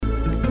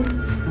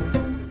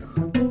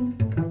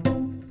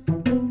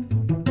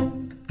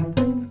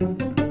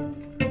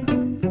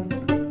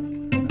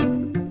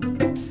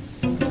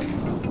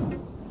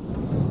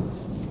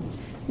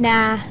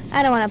Nah,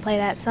 I don't want to play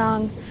that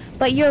song.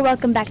 But you're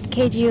welcome back to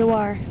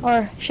KGUR,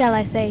 or shall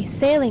I say,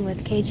 sailing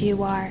with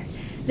KGUR.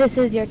 This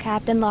is your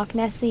Captain Loch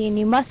Nessie, and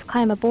you must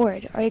climb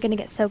aboard, or you're gonna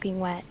get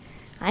soaking wet.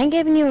 I ain't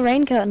giving you a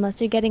raincoat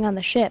unless you're getting on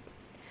the ship.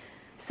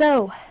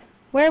 So,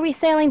 where are we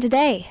sailing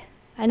today?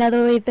 I know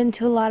that we've been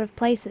to a lot of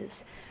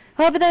places.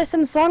 However, there's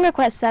some song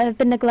requests that have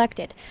been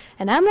neglected,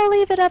 and I'm gonna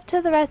leave it up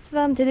to the rest of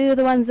them to do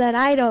the ones that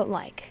I don't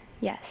like.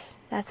 Yes,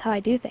 that's how I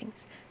do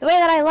things. The way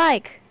that I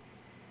like.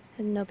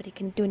 And nobody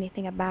can do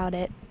anything about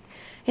it.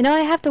 You know,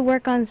 I have to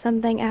work on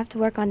something. I have to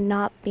work on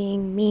not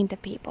being mean to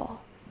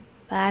people.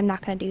 But I'm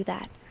not gonna do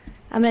that.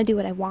 I'm gonna do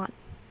what I want.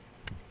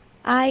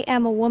 I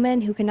am a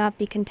woman who cannot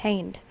be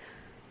contained.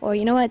 Or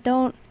you know what,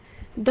 don't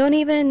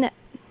even...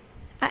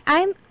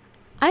 I'm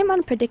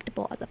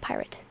unpredictable as a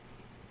pirate.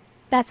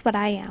 That's what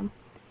I am.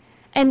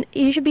 And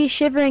you should be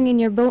shivering in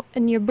your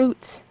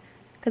boots,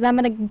 because I'm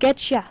gonna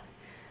get ya.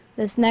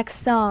 This next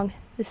song,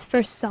 this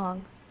first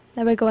song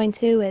that we're going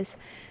to is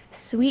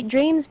Sweet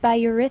Dreams by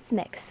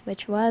Eurythmics,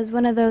 which was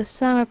one of those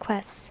song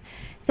requests.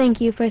 Thank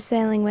you for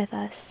sailing with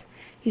us.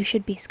 You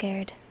should be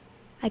scared.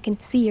 I can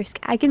see you're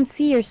scared. I can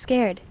see you're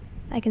scared.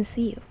 I can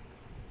see you.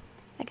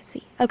 I can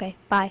see. Okay,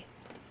 bye.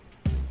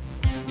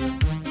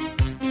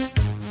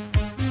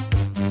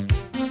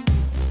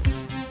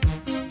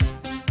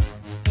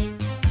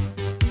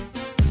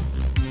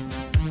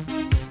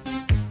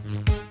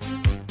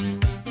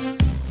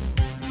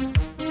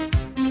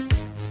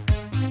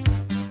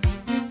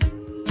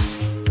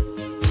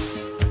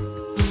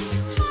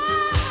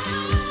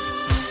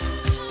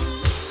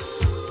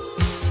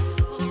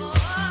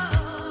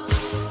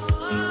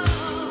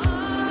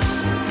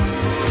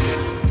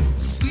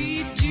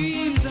 Sweet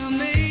dreams are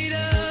made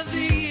of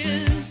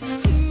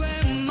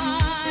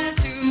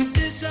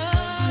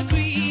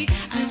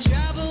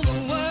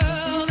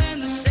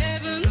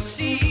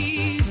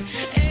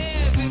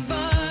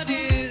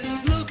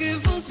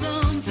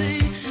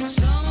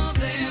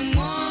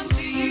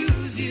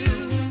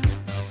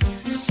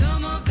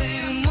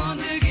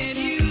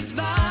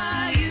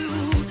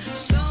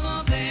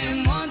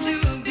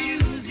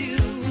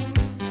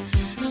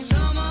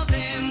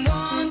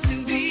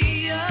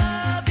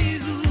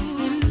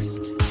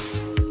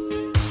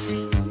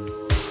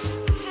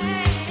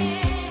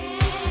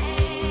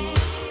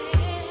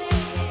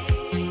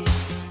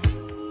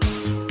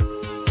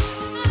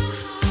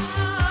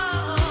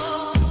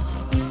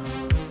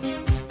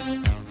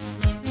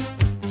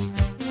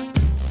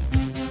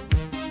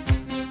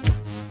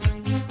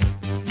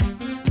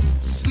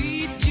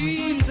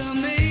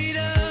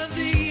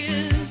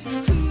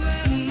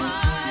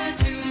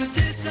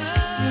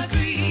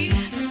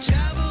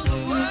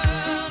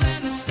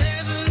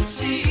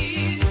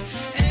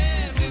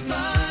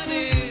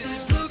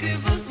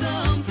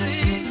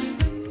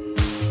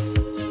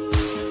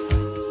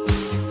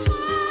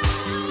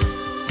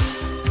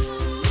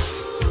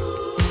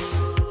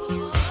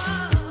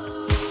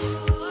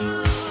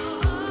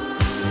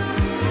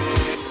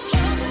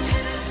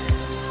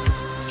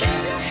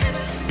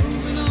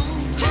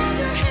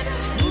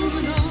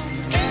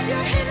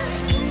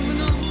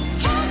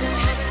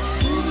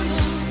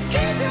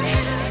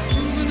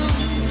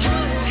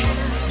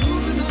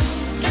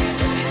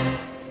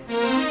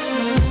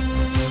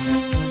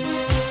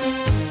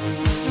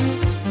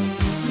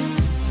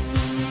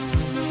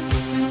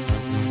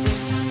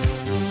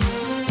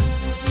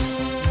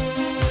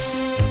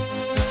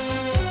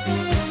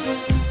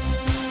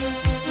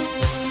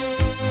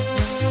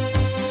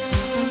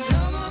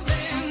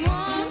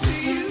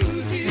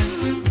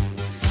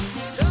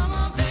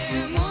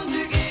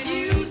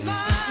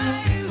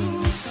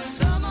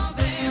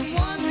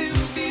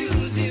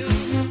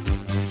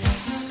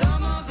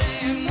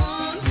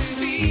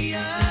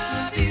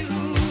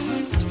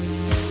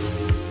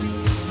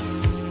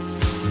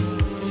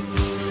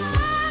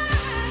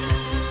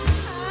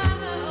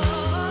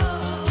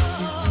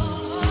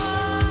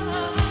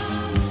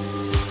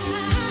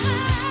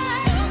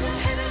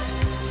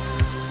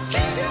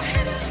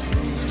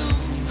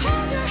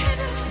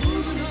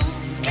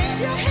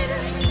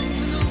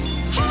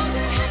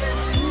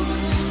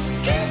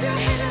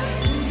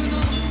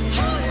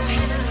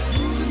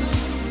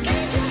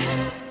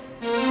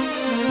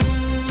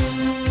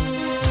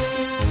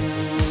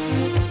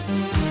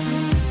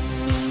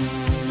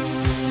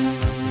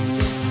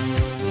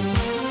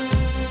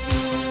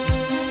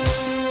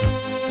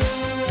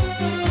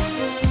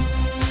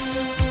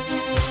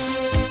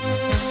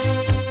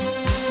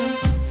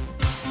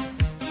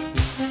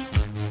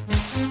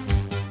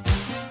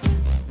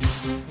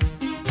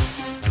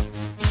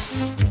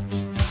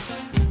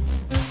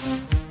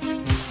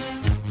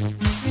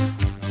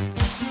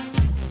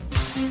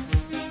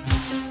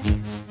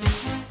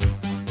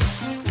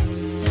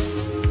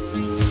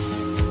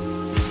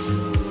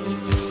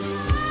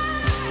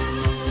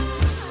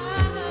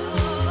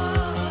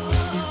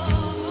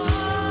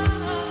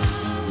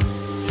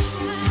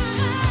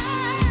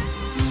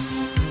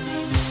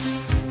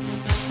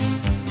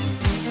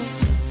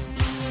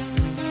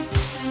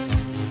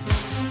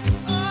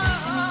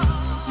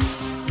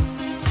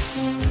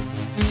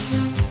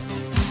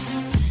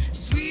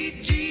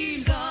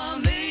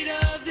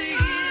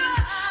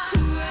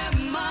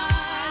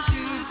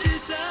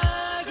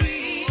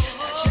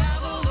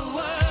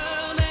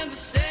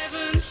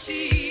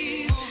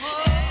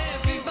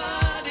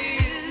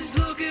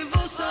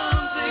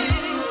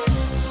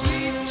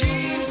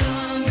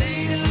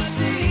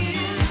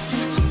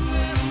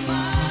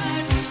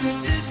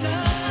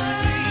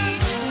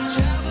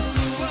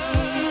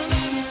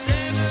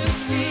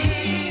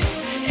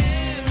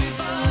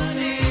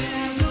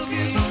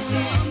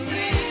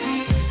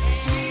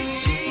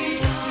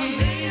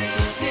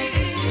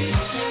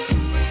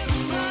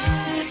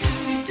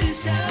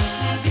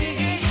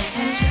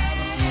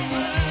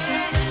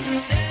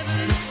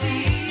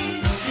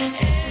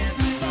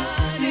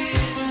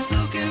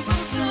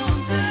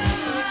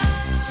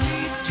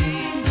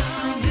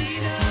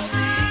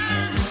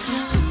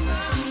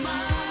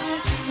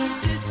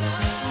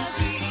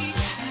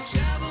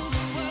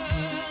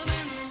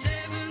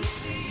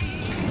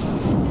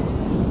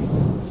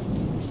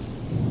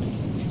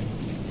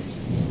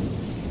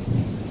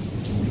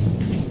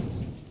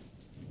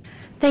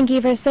Thank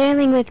you for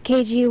sailing with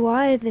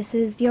KGUR. This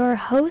is your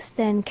host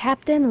and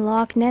Captain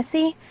Loch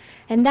Nessie,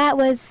 and that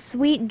was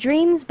 "Sweet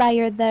Dreams" by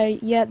the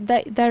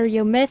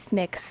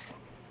Eurythmics.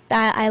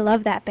 I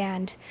love that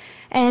band.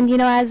 And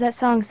as that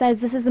song says,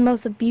 this is the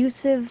most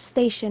abusive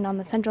station on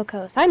the Central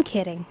Coast. I'm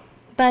kidding,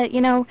 but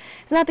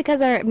it's not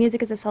because our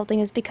music is assaulting.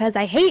 It's because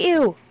I hate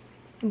you.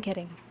 I'm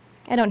kidding.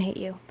 I don't hate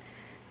you.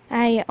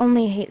 I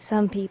only hate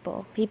some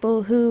people.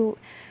 People who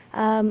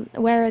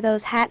wear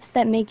those hats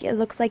that make it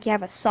looks like you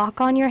have a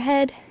sock on your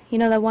head.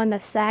 The one, the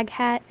SAG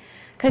hat.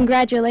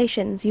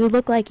 Congratulations, you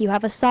look like you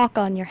have a sock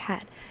on your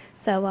hat.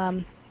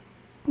 So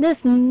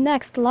this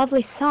next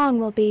lovely song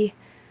will be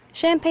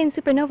Champagne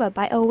Supernova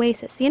by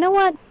Oasis. You know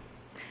what?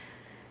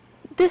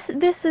 This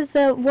is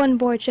a one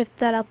board shift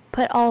that I'll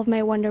put all of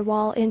my wonder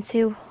wall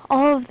into.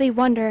 All of the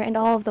wonder and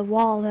all of the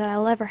wall that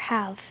I'll ever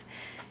have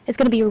is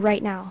going to be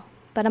right now.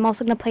 But I'm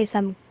also going to play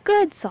some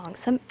good songs,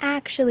 some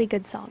actually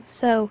good songs.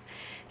 So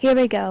here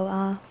we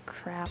go.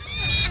 Crap.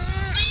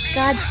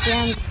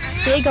 Goddamn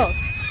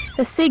seagulls.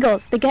 The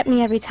seagulls, they get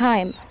me every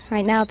time.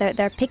 Right now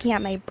they're picking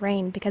at my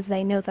brain because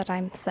they know that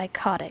I'm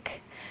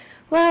psychotic.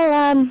 Well,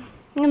 I'm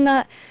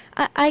not.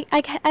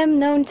 I'm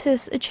known to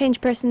change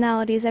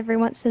personalities every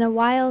once in a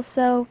while,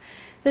 so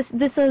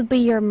this'll be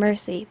your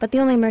mercy, but the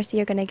only mercy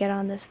you're going to get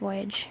on this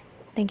voyage.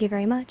 Thank you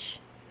very much.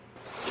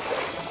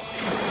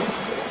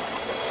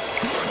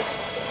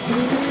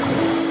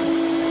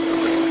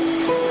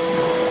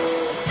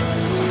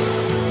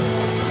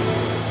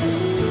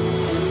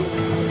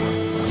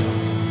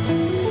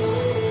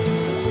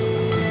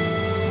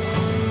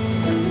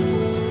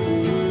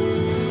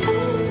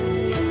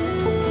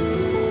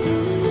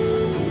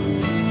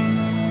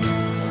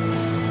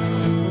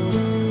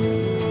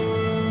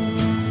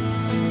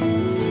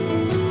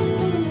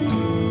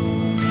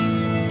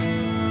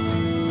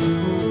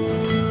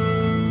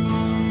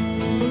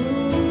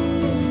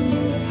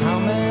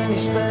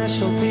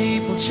 Special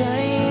people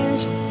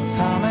change.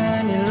 How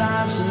many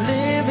lives are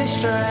living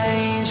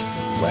strange?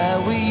 Where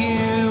were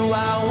you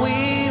while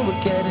we were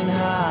getting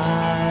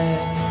high?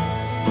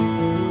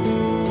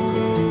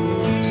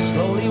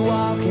 Slowly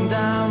walking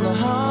down the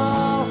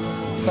hall,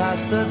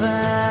 faster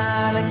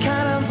than a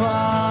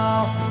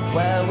cannonball.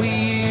 Where were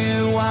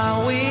you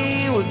while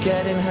we were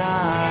getting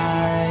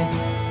high?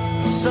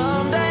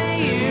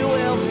 Someday you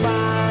will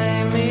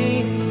find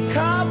me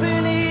caught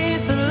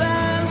beneath the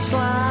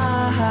landslide,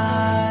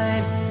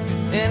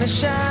 in a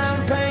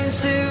champagne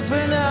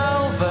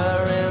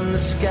supernova in the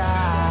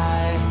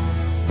sky.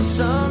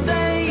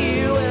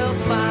 Someday you will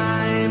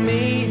find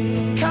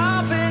me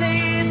caught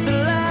beneath the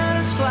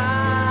landslide,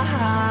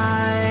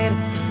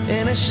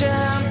 in a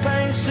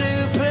champagne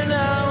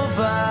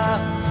supernova,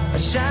 a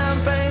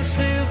champagne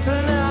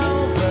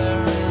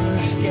supernova in the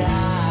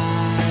sky.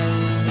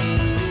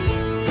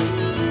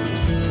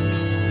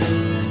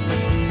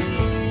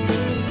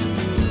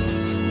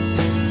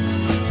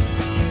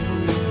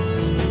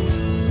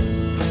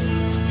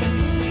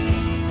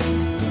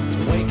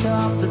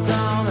 Up the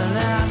dawn and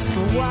ask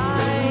her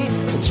why.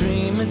 A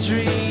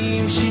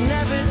dream, she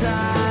never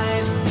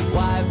dies.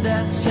 Wipe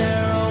that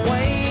tear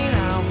away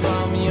now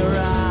from your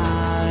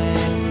eye.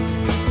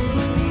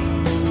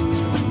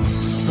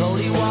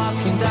 Slowly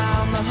walking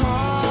down the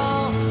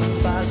hall,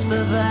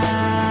 faster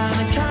than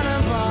a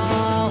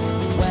cannonball.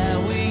 Where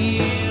were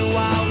you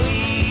while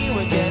we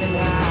were getting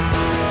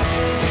high?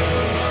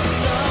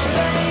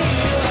 Someday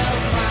you will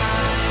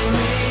find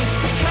me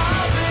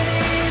caught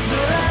beneath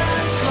the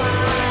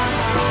landslide,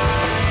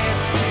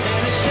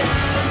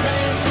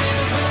 champagne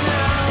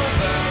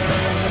supernova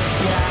in the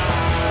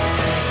sky.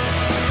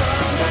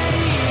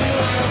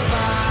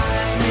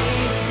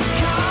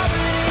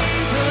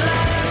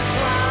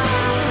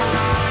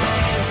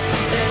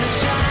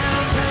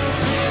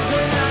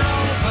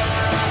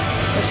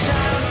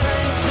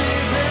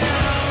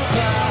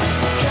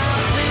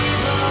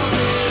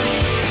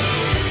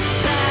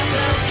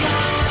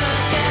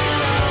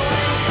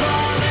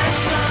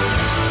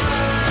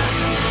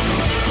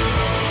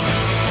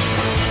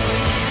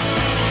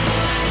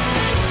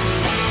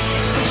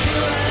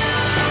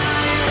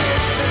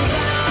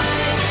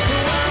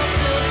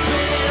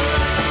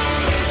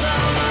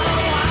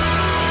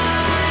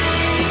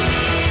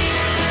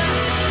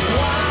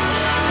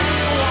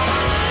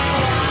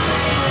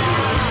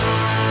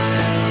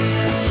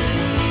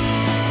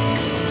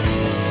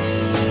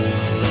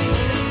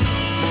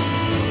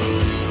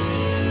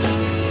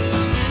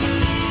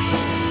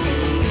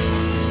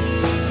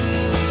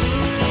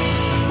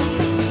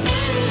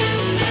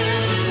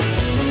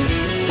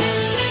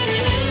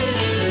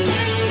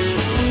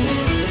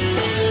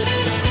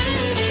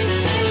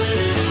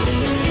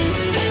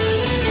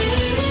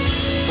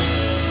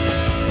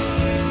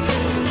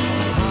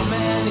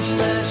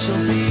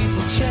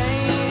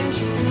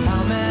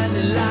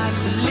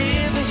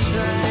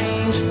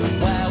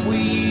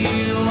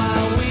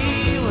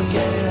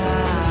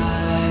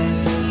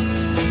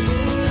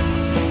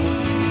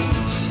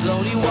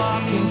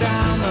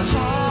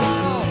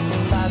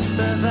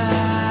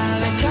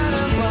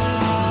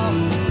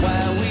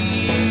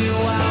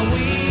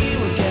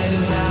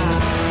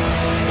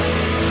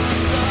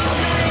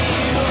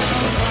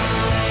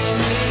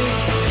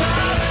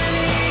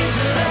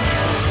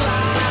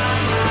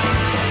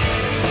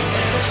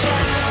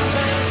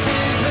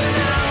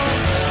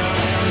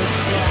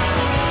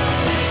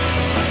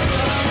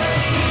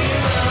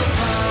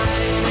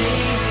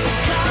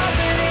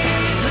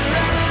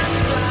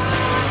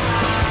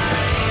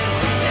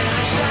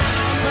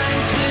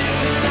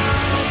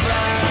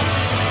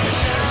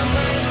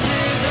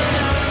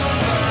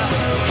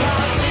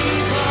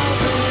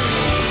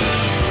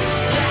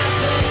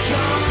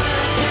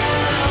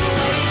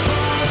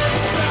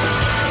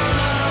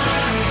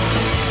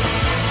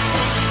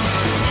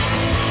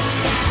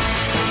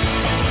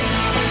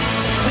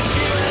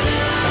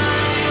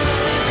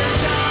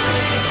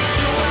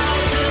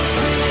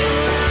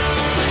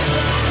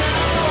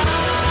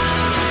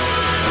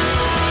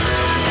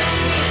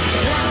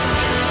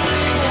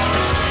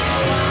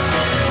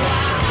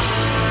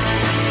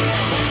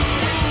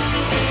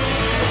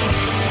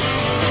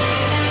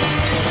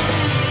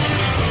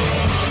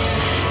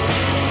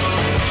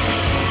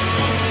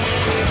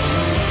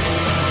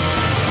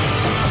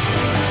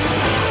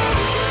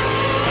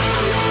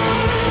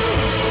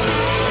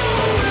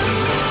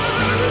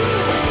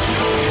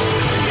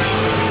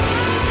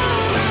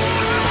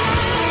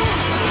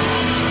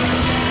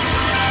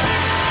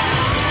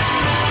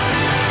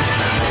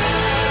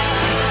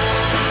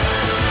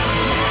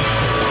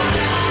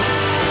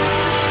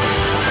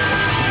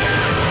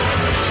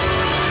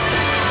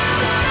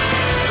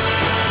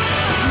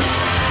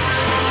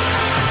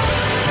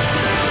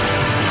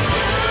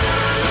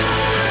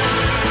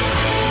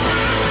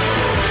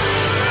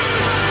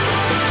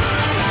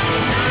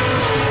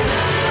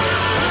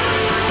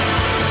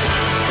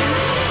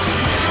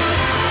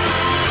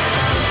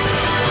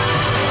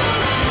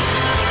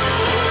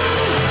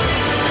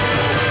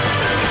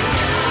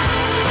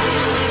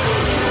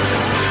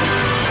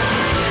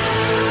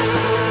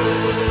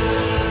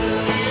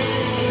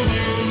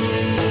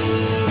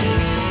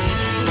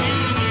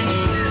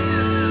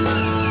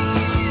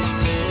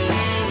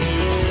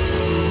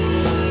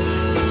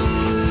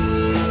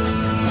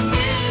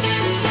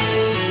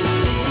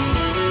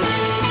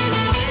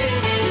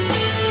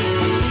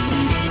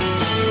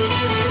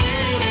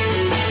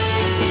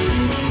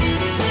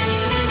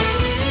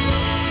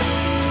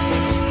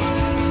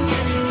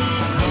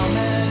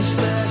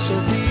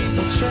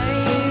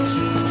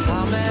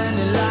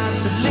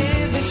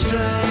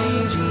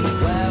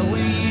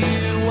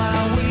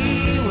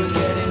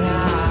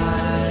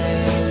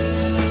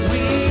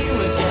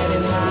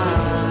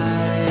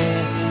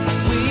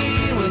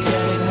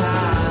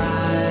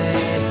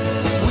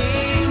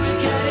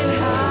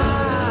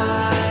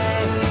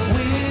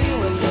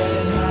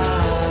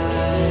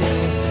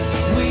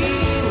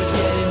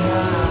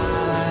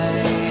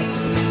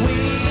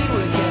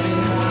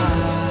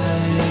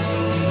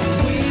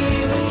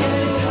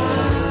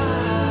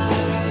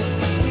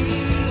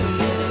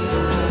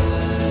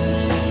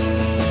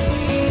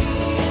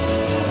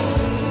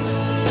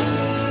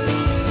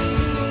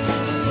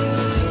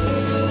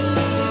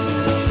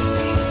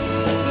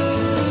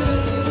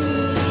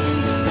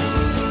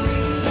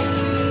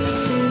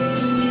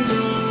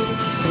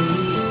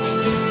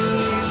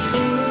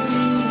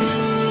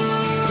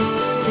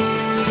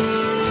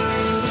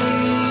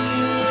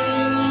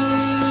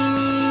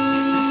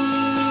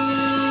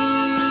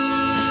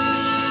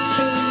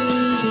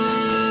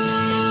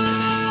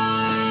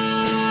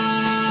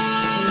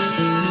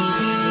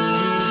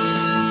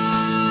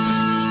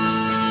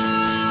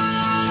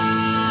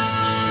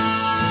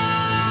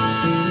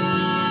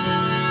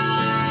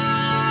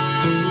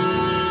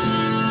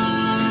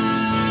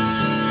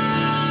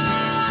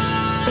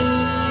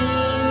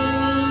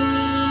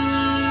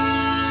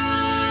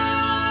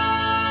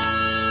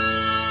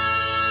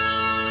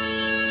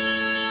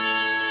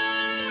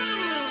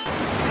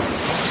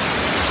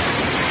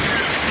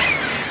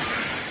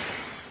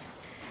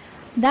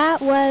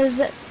 That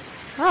was,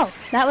 oh,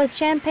 that was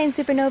Champagne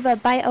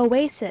Supernova by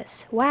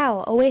Oasis.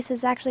 Wow,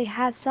 Oasis actually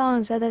has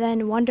songs other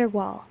than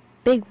Wonderwall.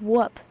 Big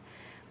whoop.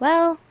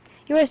 Well,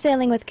 you are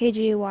sailing with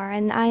KGUR,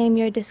 and I am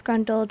your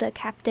disgruntled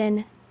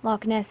Captain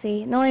Loch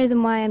Nessie. The only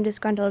reason why I'm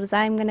disgruntled is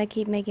I'm gonna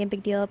keep making a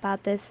big deal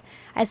about this.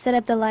 I set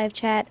up the live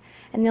chat,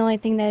 and the only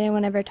thing that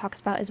anyone ever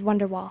talks about is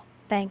Wonderwall.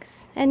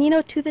 Thanks. And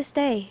to this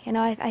day,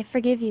 I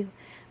forgive you.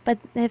 But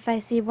if I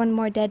see one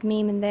more dead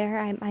meme in there,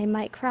 I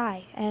might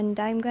cry. And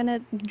I'm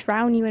gonna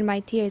drown you in my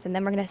tears, and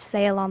then we're gonna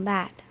sail on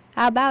that.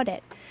 How about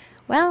it?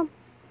 Well,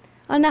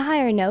 on a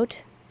higher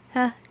note,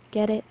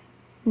 get it?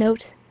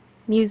 Note,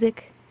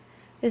 music.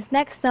 This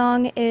next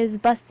song is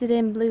Busted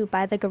in Blue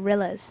by the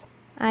Gorillaz.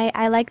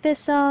 I like this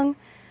song,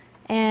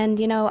 and,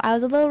 I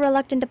was a little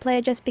reluctant to play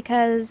it just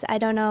because I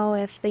don't know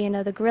if the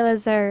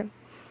Gorillaz are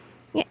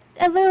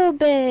a little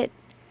bit...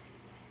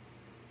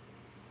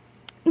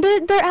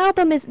 Their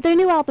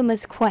new album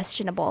is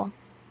questionable.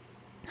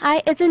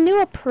 It's a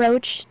new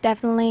approach,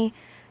 definitely,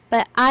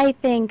 but I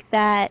think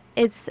that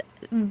it's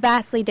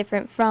vastly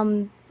different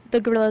from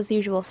the Gorillaz'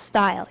 usual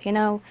style,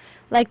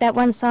 Like that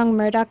one song,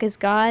 Murdoch is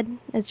God.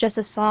 It's just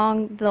a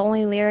song. The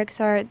only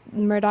lyrics are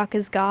Murdoch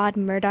is God,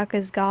 Murdoch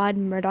is God,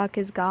 Murdoch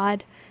is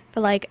God,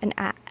 for like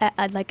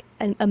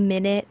a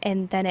minute,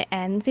 and then it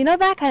ends.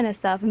 That kind of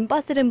stuff. And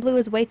Busted in Blue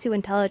is way too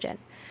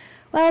intelligent.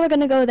 Well, we're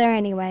gonna go there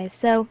anyway.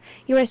 So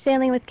you are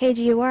sailing with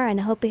KGUR, and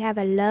I hope you have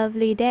a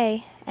lovely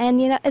day. And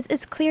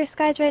it's clear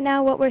skies right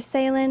now what we're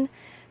sailing,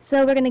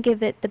 so we're gonna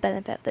give it the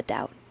benefit of the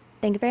doubt.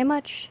 Thank you very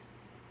much.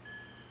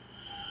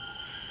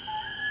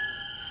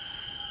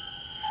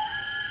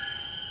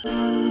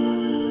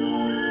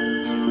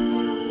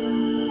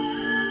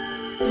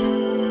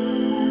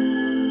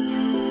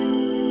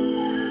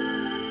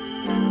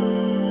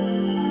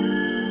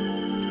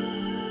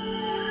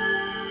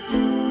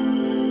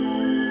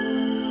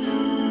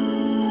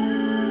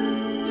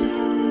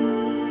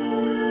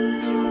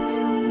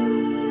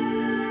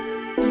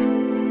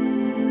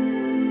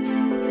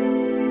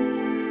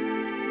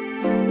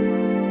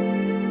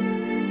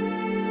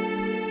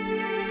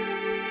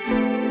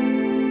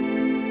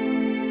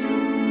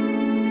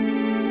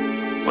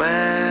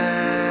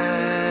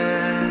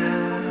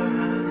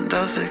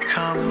 Does it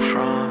come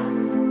from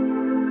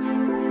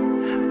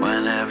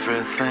when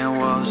everything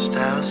was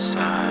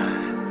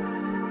outside,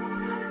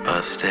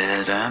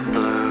 busted and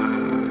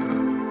blue?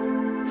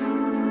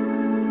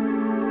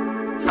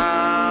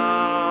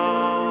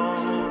 Out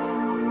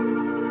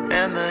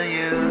in the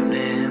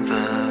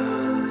universe,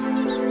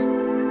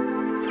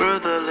 through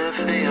the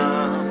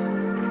lithium,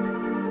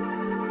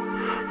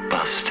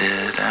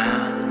 busted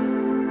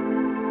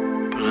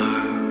and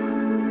blue.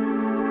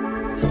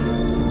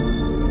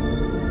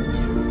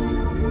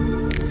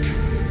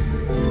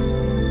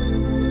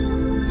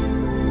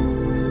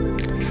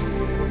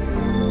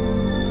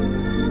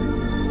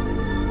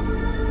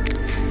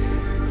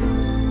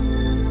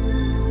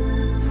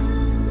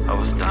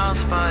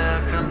 By a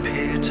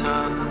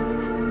computer,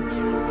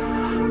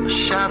 a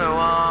shadow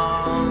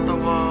on the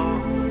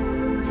wall,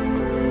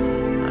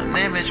 an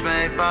image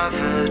made by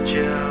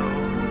Virgil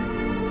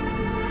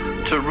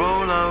to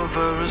roll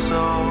over us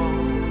all.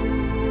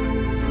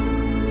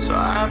 So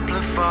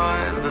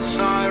amplify the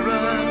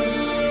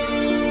sirens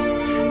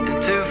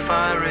into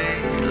fiery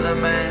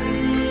lament,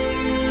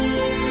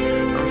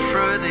 and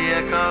through the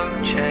echo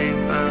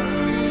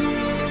chambers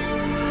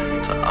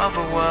to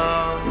other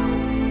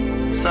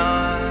worlds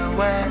I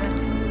went.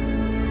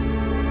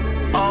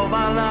 All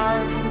my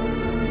life,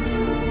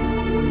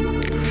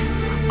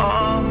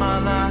 all my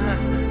life,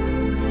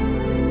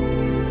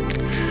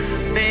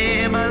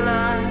 beam a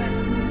light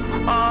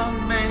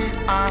on me.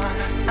 I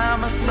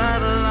am a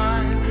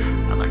satellite,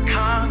 and I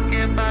can't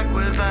get back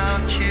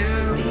without you.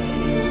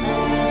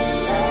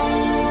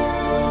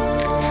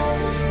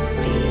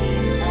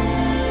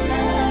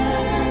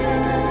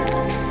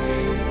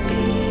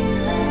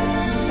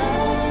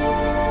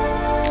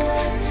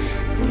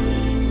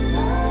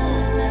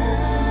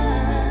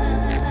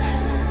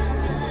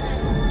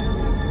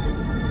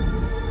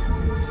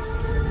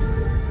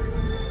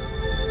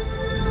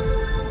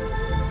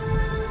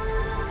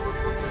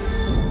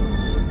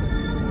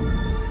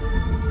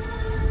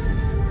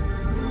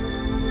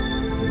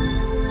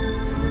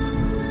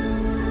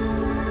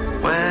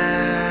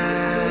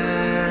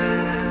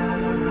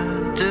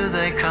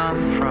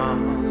 Come from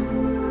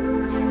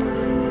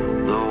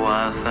the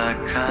wires that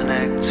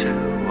connect to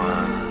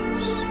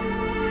us.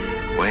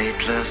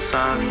 Weightless I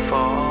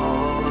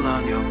fall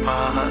on your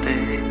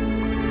body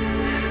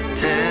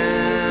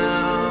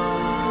till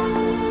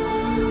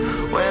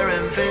we're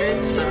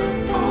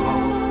invincible.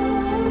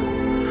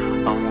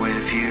 I'm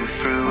with you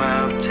through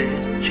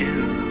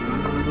altitudes,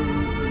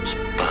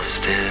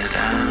 busted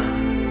and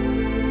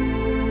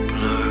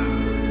blue.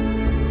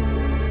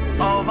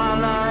 All my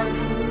life,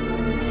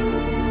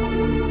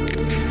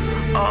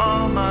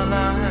 all my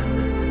life,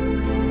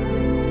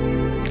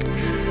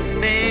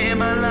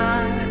 beam a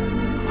light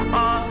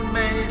on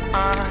me.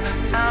 I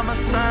am a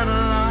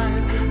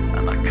satellite,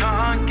 and I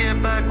can't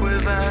get back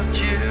without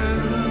you.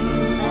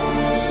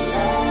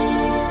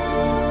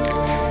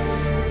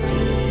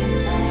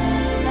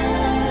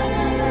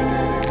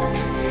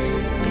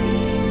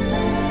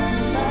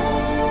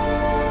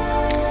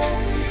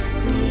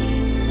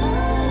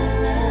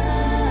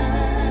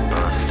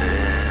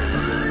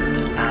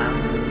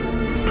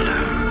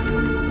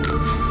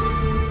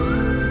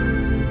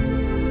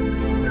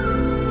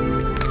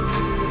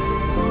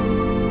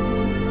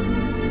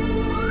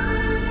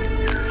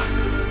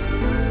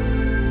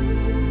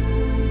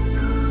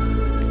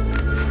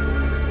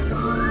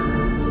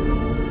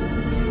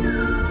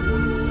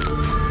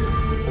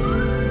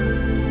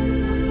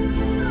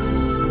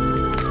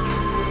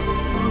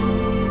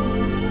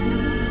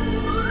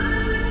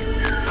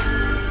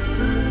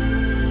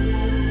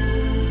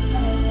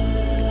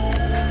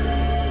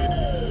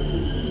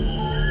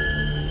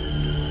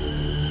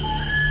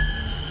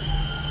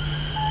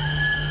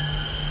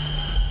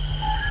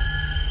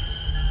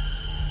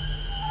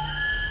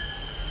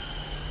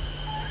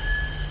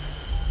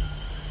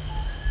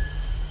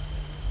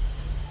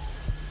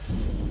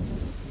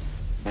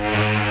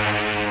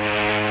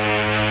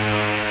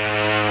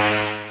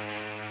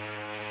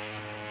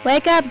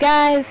 Wake up,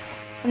 guys!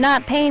 I'm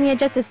not paying you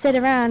just to sit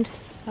around.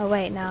 Oh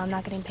wait, no, I'm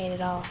not getting paid at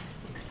all.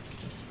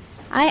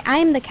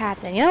 I'm the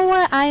captain. You know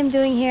what I am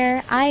doing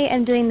here? I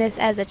am doing this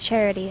as a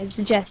charity, as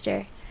a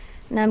gesture.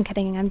 No, I'm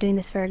kidding. I'm doing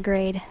this for a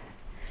grade.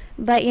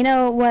 But you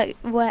know what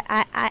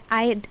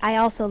I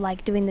also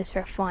like doing this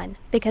for fun,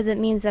 because it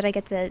means that I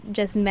get to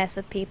just mess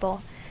with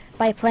people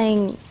by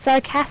playing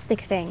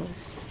sarcastic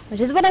things, which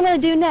is what I'm going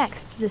to do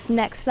next. This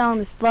next song,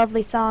 this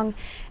lovely song,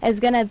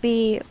 is going to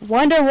be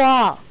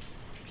Wonderwall.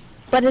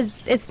 But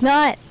it's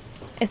not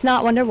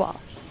Wonderwall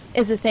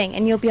is the thing,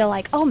 and you'll be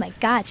like, oh my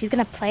god, she's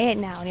going to play it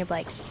now, and you'll be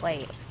like,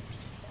 wait,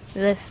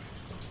 this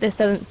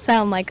doesn't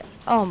sound like,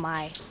 oh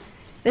my,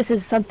 this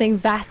is something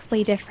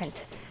vastly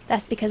different.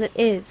 That's because it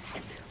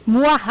is.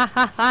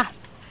 Mwahaha!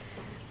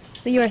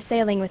 So you are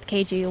sailing with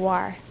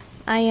KGUR.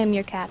 I am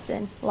your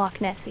captain,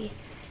 Loch Nessie.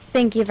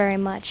 Thank you very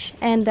much.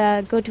 And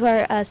go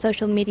to our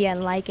social media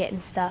and like it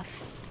and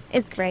stuff.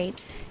 It's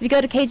great. If you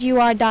go to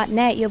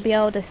kgur.net, you'll be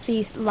able to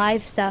see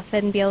live stuff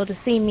and be able to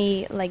see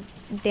me, like,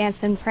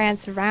 dance and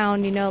prance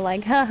around, you know,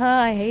 like,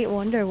 haha, I hate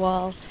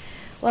Wonderwall.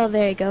 Well,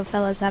 there you go,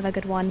 fellas. Have a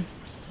good one.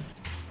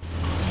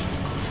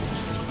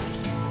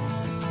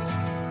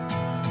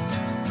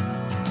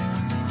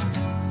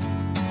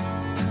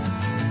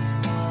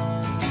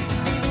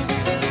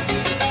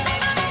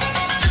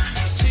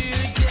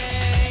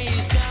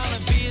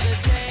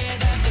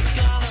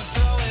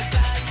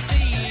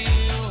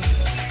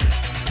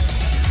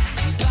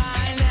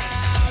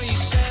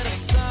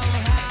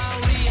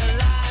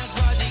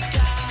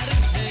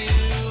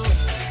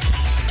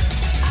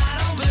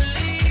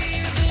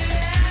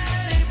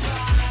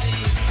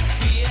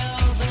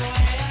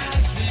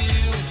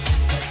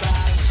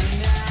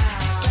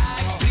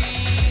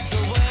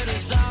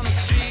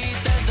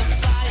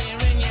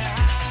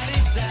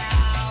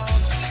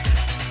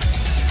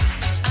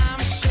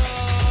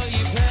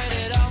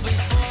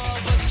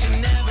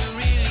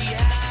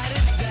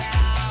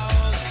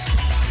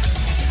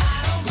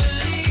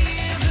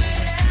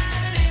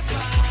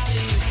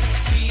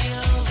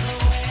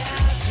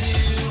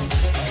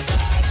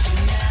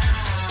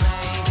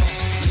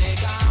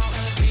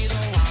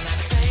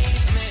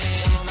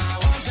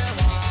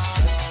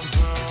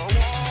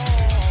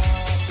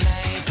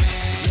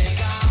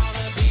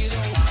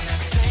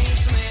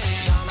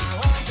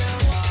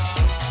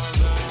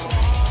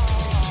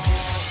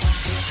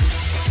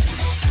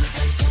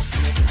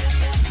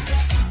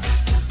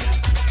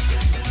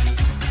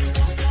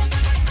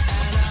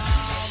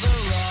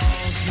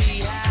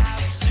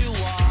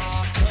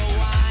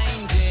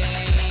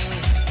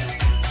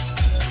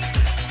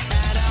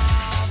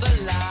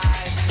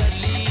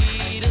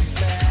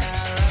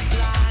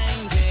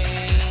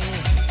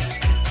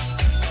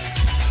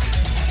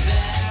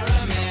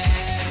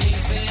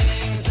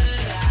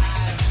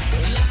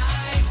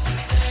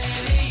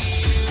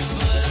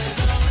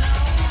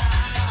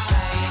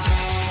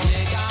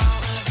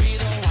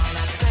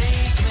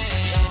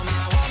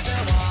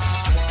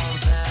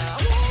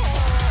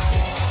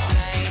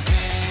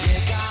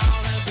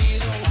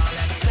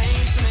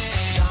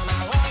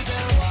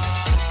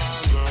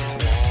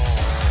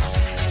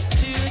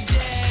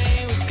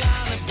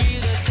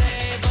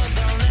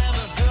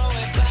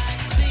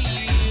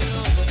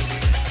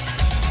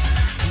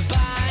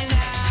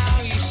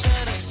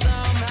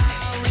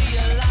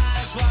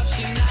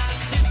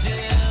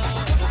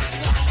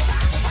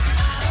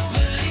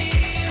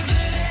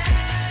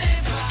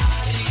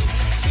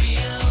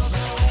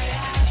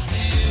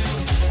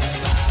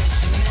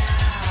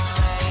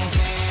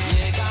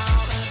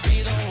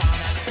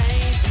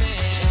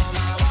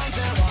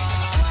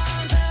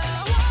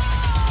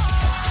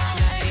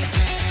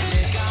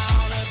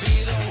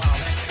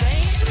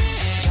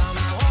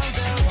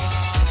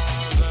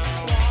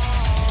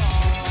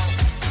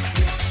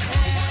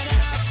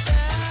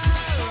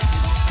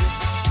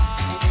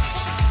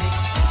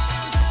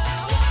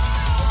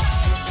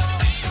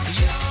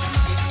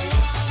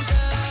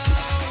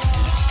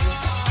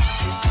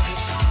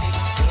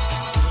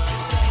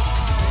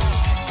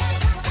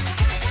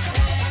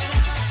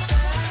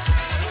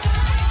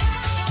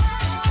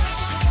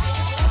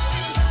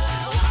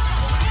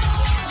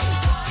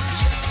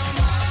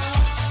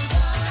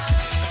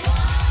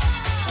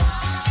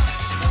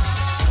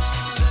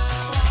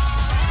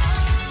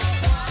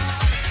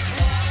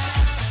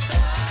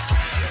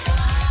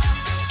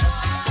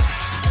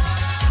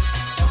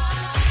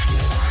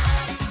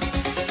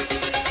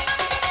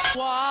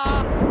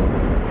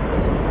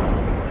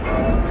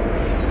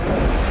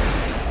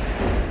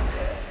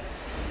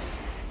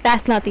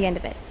 That's not the end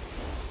of it.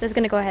 Just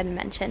gonna go ahead and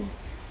mention.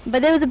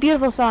 But it was a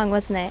beautiful song,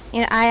 wasn't it?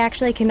 You know, I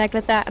actually connect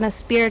with that on a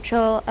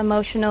spiritual,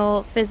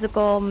 emotional,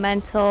 physical,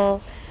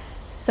 mental,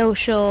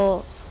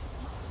 social,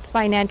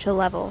 financial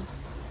level.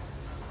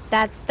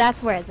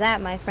 That's where it's at,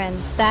 my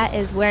friends. That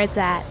is where it's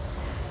at.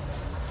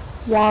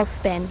 Wall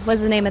Spin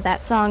was the name of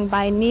that song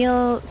by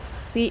Neil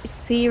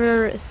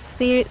Cicierega.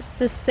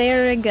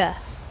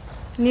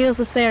 Neil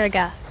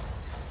Cicierega.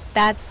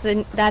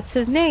 That's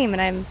his name,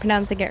 and I'm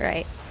pronouncing it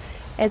right.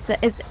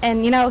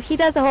 And you know, he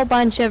does a whole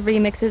bunch of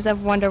remixes of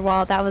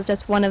Wonderwall. That was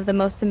just one of the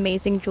most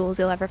amazing jewels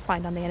you'll ever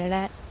find on the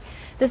internet.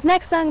 This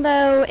next song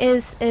though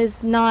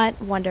is not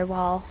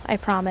Wonderwall, I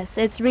promise.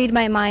 It's Read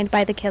My Mind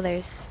by The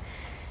Killers.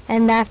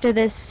 And after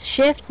this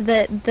shift,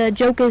 the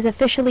joke is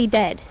officially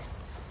dead.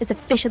 It's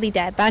officially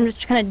dead, but I'm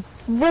just trying to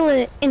drill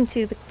it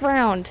into the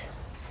ground.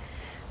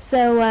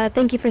 So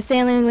thank you for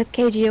sailing with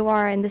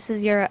KGOR, and this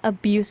is your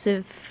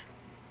abusive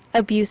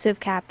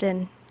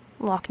captain,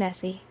 Loch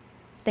Nessie.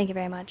 Thank you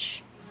very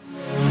much.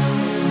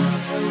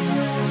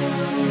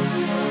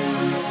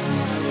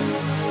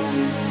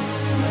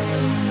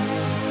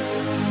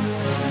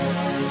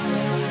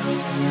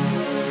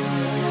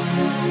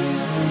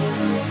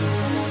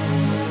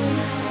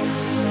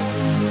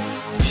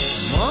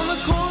 On the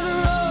corner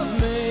of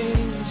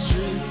Main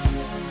Street,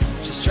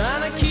 just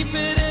trying to keep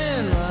it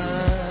in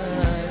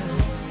line.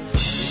 You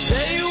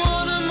say you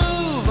wanna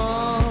move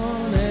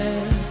on,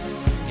 and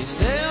you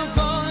say I'm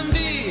falling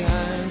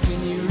behind.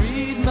 Can you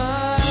read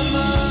my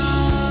mind?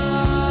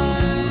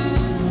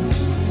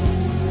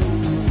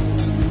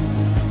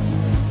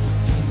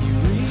 Can you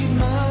read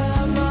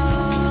my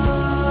mind?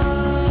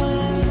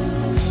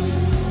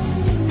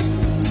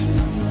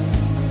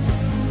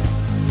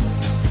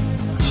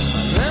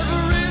 Never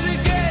really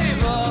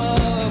gave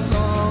up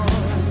on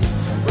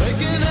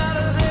breaking out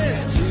of this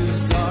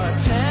two-star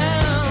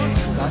town.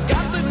 I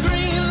got the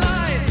green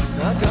light,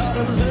 I got a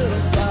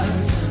little fight.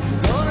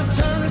 I'm gonna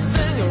turn this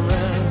thing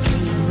around. Can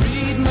you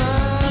read my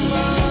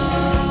mind?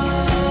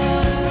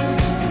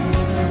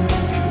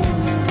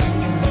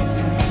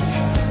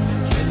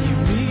 Can you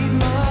read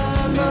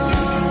my mind?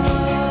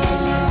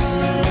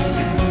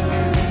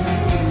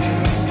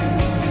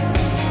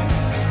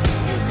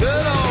 The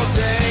good old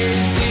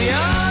days, the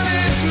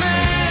honest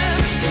man,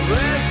 the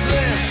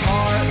restless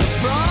heart, the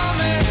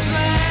promised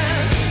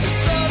land, a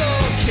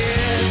subtle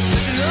kiss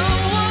that no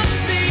one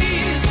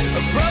sees,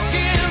 a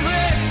broken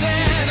wrist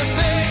and a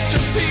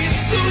picture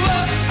piece. Ooh,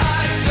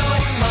 I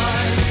don't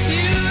mind,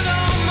 you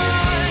don't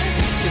mind,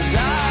 'cause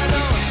I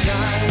don't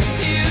shine,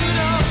 you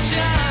don't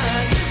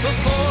shine.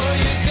 Before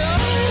you go,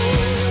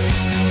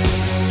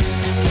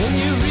 when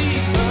you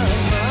read my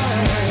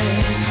mind.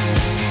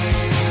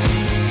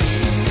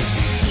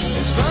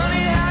 It's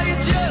funny how you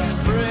just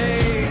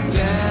break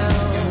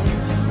down,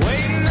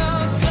 waiting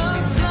on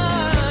some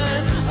sign.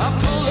 I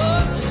pull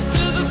up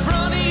to the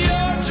front of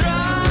your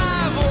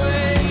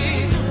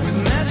driveway with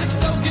magic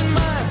soaking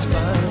my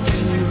spine.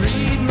 Can you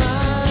read my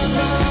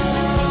mind?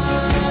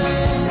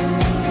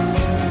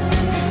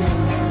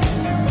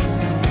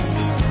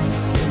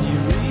 Can you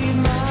read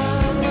my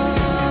mind?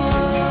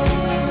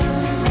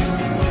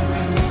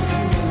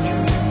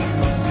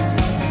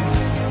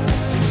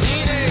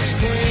 Teenage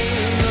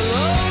queen, the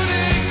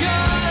loaded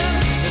gun,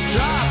 the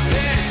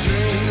drop-dead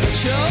dream, the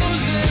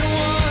chosen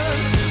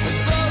one, the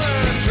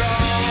southern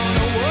drawn,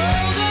 a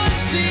world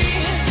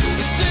unseen,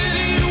 the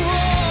city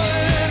wall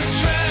and a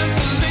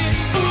trampoline.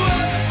 Ooh,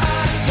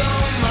 I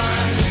don't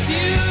mind,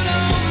 you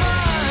don't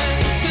mind,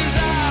 'cause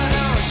I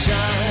don't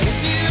shine,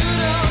 you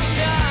don't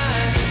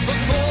shine.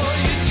 Before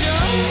you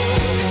jump,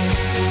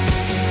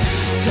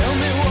 tell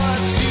me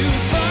what you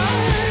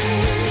find.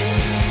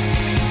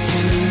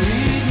 Can you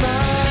read my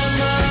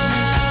mind?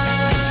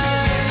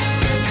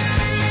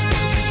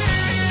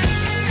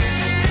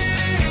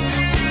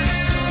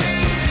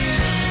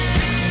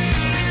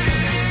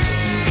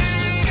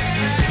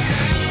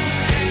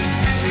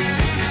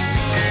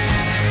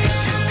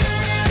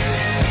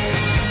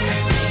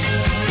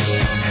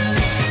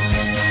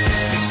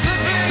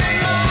 Slipping in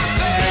my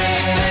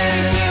faith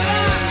until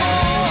I'm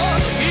more.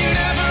 You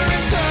never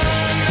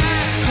return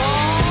that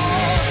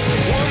call.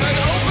 Woman,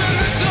 open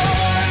the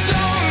door,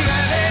 don't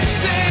let it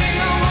sting.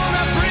 I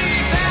wanna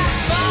breathe that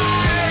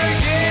fire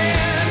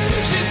again.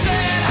 She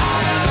said, I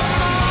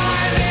don't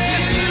mind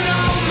if you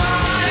don't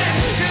mind,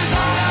 'cause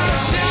I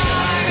don't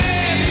shine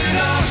if you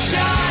don't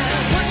shine.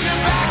 Put your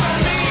back on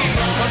me,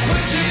 or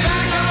put your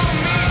back on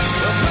me,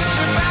 or put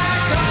your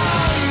back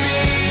on me.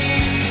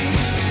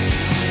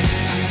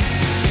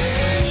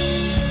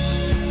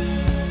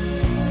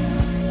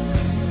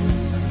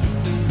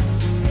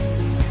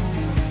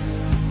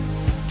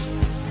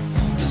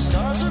 The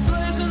stars are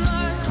blazing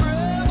like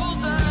rebel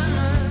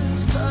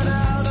diamonds cut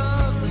out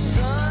of the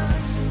sun.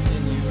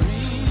 Can you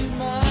read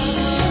my mind?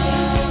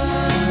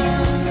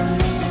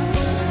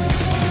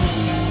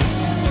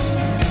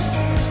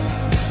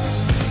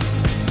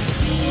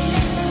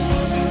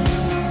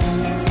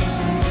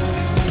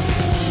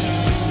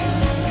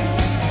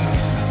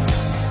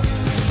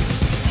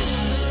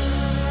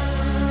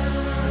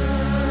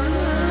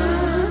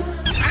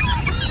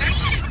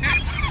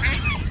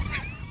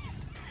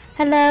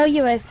 Hello,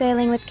 you are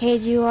sailing with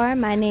KGOR.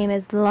 My name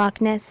is Loch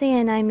Nessie,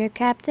 and I'm your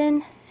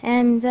captain.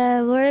 And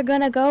we're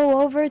gonna go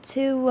over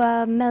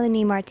to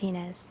Melanie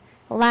Martinez.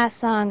 Last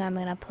song I'm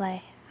gonna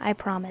play, I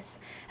promise.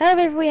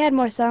 However, if we had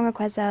more song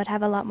requests, I would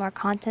have a lot more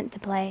content to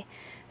play.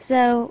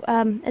 So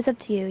it's up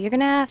to you. You're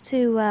gonna have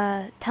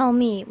to tell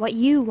me what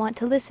you want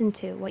to listen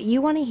to, what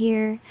you want to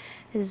hear.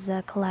 This is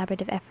a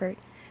collaborative effort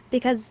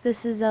because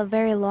this is a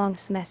very long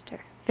semester.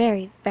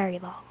 Very, very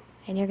long.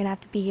 And you're gonna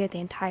have to be here the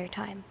entire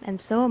time.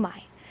 And so am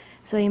I.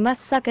 So you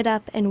must suck it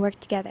up and work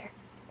together.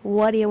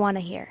 What do you want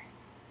to hear?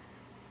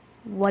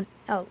 What?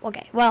 Oh,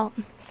 okay. Well,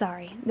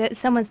 sorry.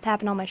 Someone's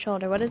tapping on my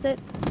shoulder. What is it?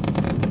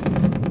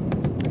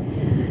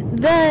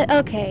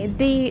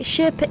 The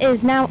ship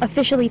is now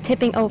officially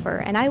tipping over,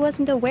 and I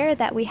wasn't aware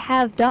that we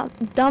have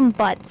dumb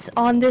butts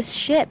on this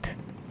ship.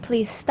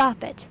 Please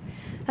stop it.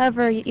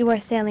 However, you are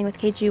sailing with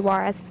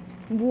KGUR.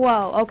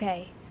 Whoa,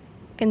 okay.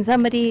 Can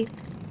somebody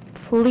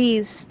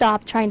please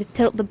stop trying to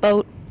tilt the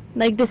boat?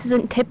 Like, this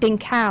isn't tipping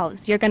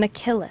cows. You're gonna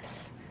kill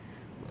us.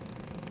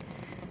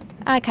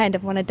 I kind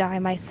of want to die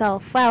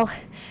myself. Well,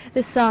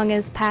 this song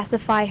is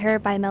Pacify Her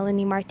by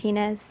Melanie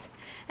Martinez.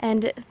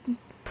 And,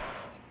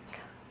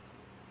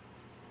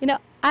 you know,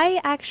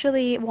 I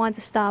actually want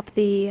to stop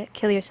the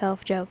kill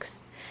yourself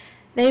jokes.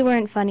 They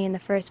weren't funny in the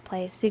first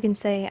place. You can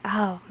say,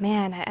 oh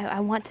man, I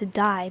want to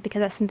die,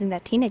 because that's something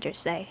that teenagers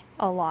say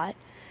a lot.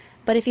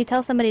 But if you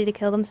tell somebody to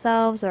kill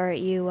themselves, or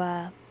you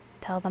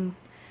tell them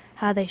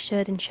how they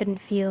should and shouldn't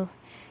feel,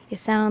 you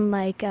sound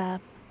like a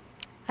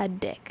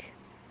dick.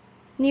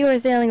 You are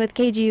sailing with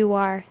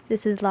KGUR.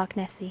 This is Loch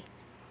Nessie.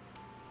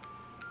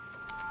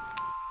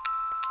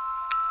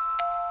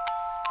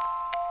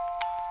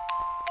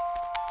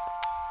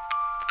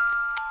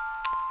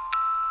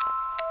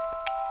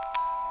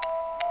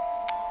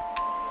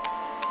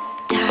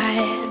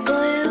 Tired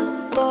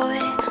blue boy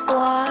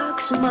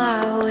walks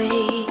my way,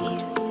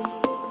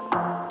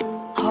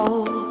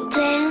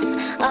 holding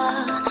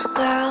a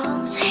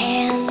girl's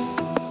hand.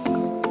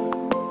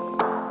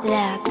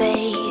 That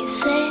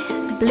basic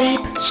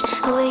bitch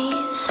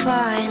leaves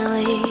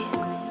finally.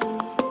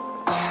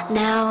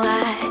 Now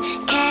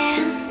I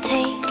can't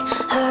take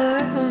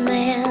her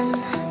man.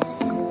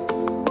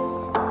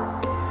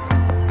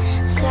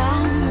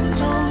 Someone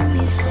told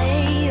me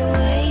stay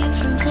away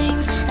from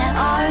things that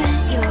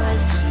aren't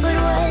yours. But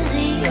was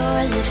it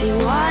yours if you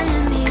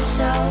wanted me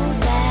so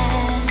bad?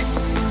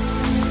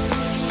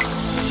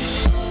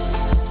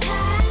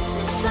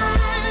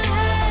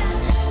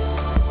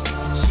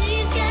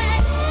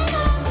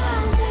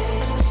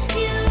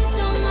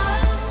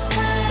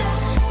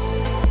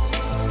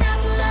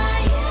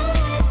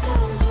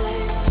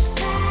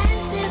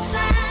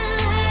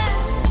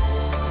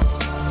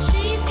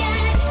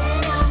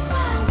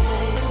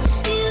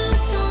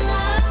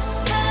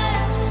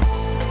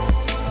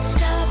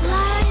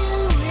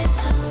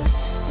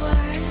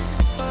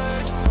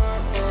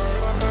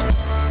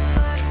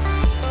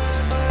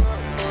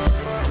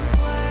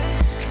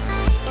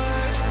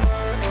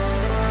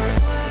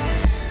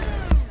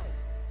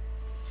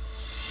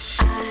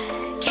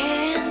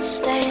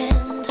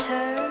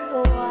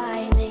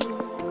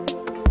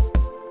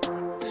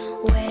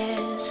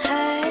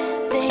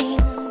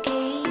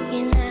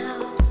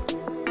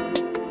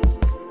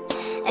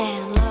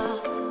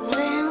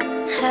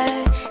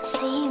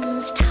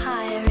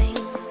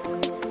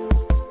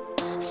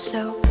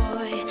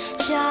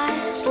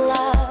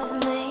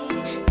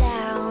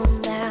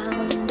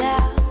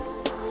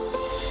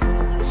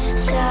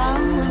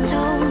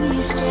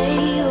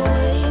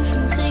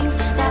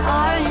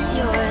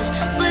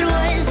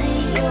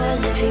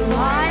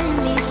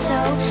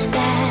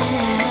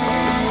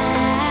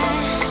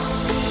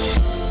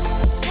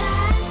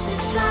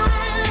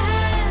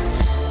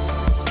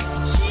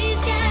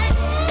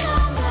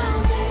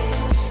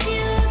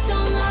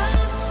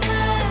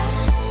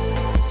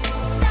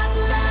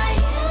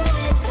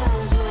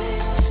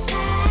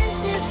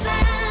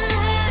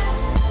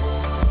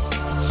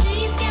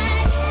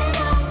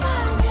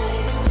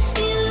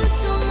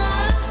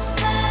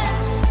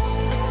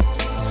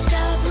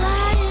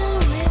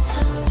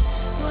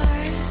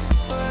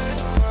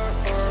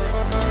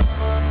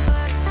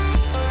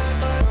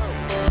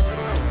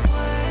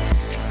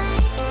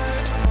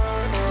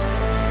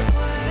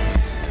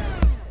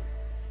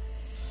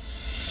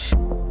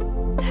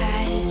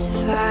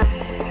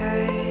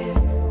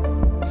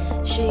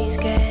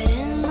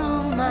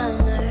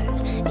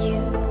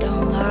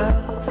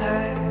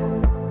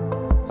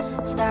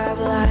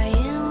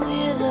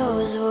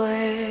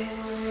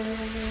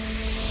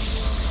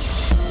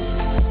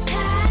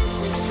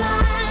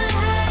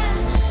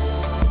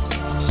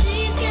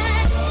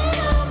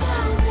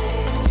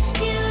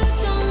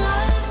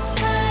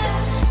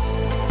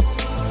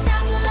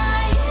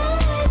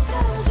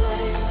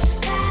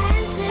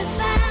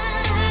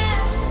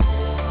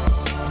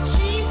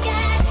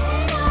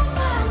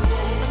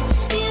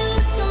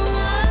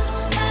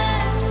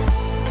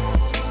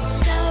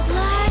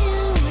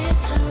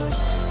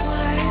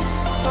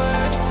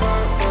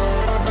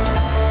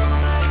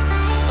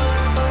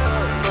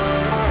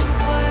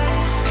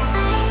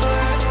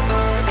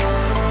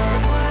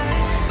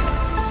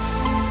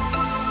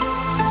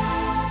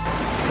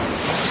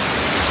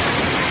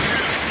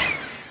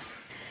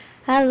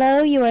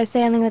 Hello, you are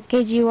sailing with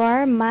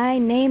KGUR. My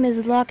name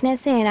is Loch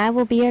Nessie, and I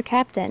will be your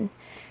captain.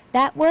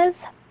 That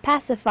was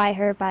Pacify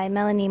Her by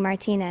Melanie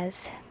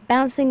Martinez,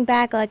 bouncing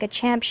back like a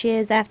champ she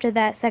is after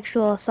that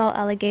sexual assault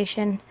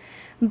allegation.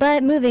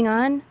 But moving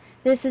on,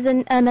 This is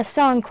a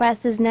song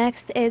quest is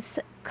next. It's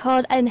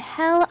called In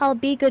Hell I'll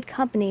Be Good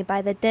Company by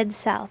the Dead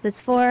South.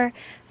 It's for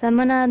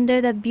someone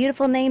under the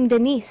beautiful name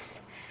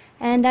Denise.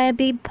 And I'd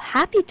be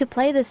happy to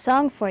play this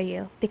song for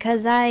you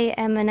because I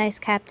am a nice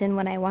captain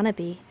when I want to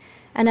be.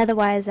 And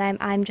otherwise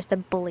I'm just a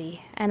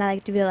bully. And I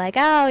like to be like,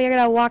 oh, you're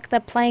going to walk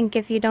the plank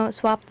if you don't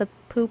swap the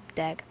poop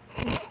deck.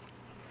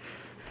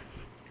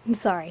 I'm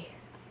sorry.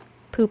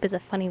 Poop is a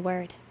funny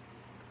word.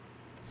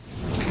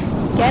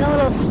 Getting a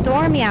little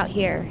stormy out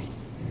here.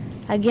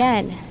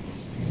 Again.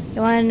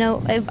 You want to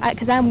know?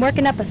 Because I'm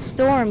working up a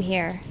storm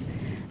here.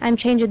 I'm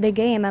changing the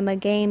game. I'm a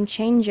game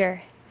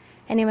changer.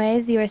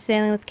 Anyways, you are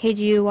sailing with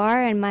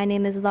KGUR, and my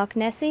name is Loch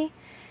Nessie.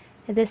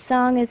 This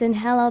song is In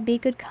Hell I'll Be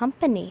Good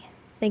Company.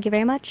 Thank you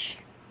very much.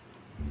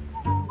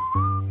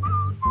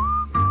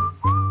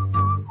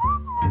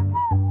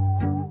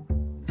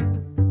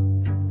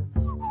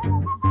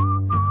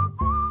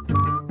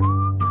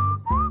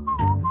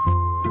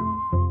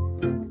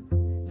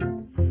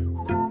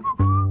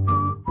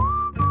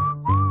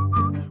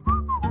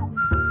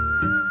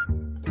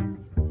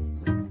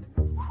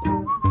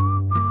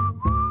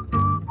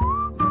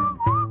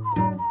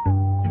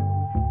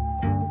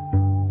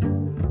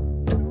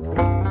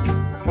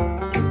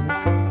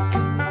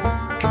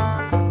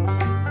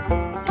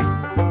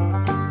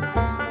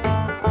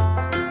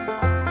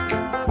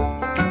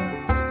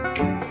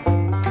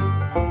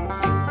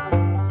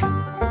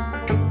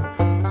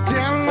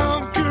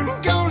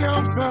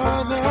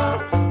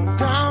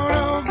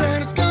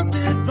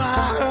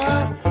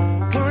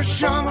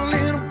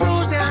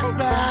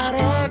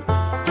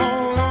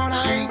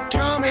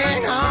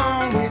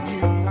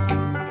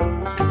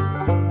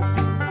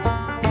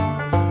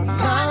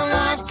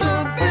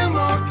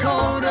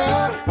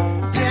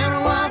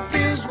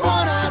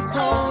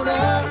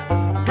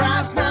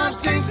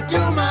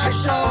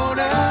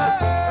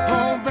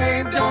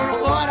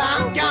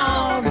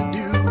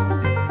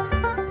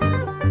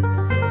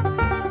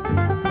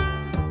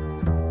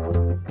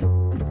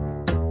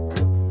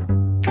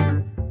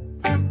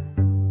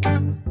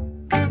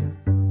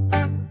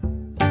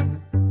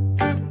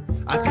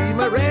 I see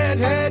my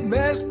redhead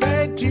mess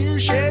bag, tear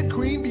shed,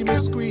 queen bee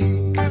must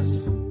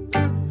squeeze.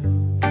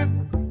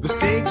 The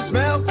stage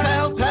smells,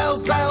 tells,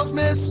 hells, bells,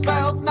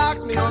 misspells,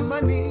 knocks me on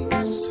my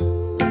knees.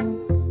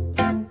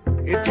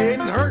 It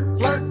didn't hurt,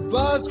 flirt,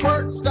 blood,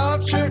 squirt,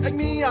 stuff, shirt like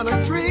me on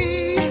a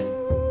tree.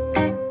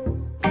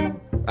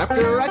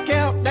 After I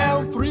count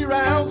down 3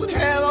 rounds in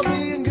hell, I'll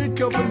be in good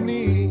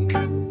company.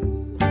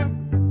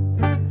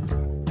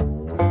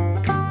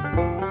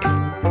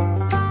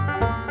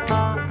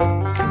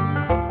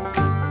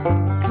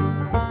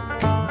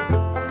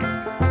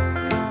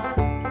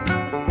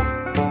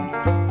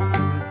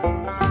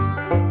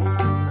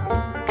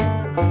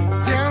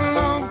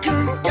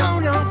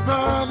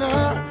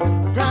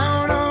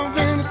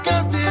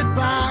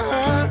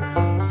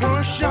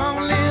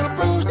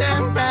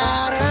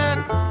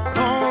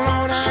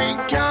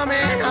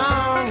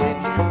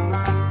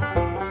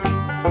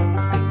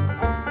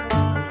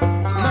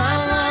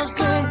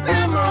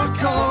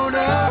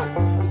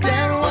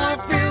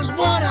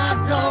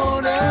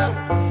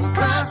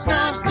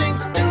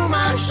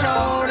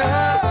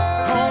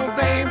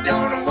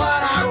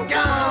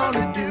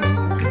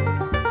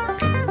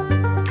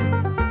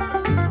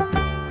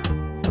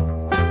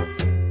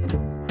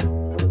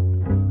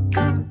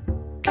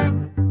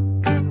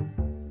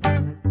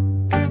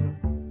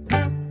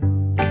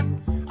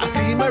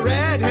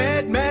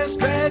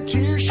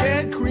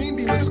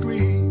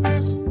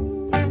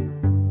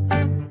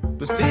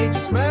 The stage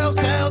smells,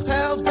 tells,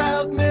 hells,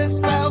 bells,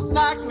 misspells,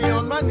 knocks me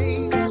on my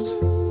knees.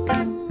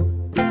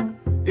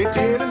 It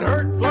didn't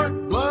hurt,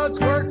 flirt, blood,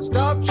 squirt,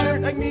 stuff,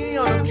 shirt like me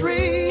on a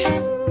tree.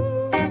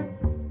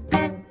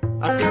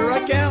 After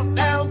I count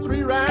down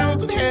 3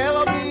 rounds in hell,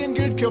 I'll be in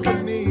good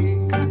company.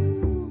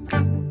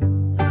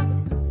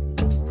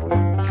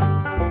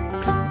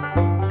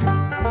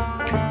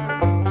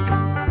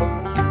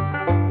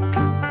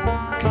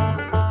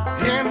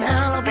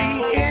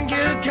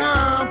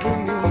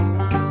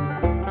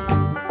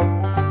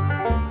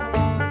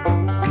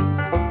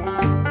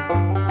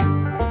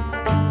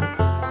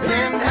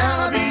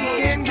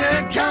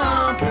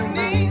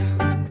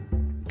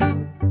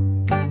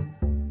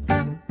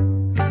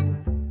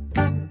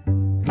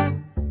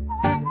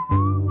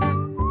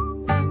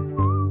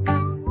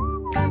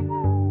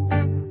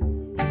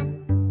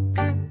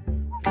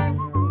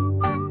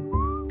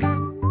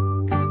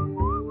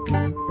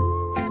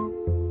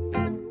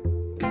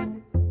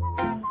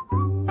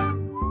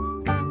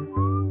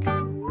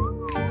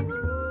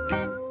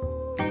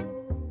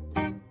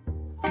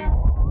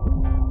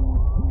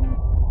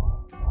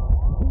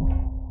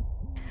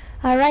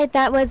 Alright,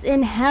 that was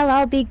In Hell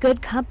I'll Be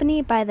Good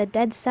Company by the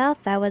Dead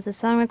South. That was a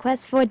song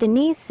request for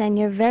Denise, and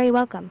you're very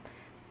welcome.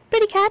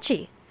 Pretty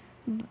catchy,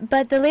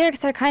 but the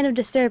lyrics are kind of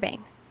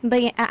disturbing.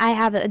 But yeah, I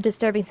have a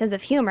disturbing sense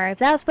of humor. If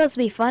that was supposed to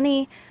be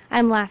funny,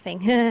 I'm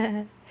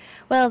laughing.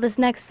 Well, this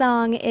next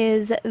song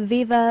is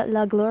Viva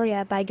La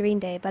Gloria by Green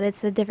Day, but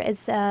it's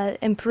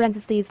in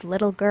parentheses,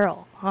 Little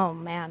Girl. Oh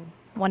man,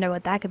 Wonder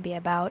what that could be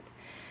about.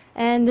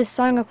 And this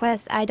song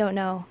request, I don't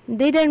know.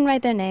 They didn't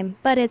write their name,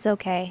 but it's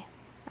okay.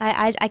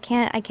 I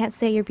can't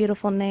say your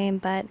beautiful name,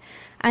 but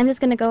I'm just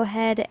gonna go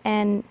ahead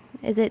and,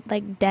 is it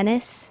like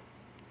Dennis?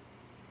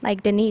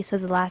 Like Denise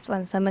was the last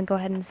one, so I'm gonna go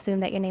ahead and assume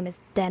that your name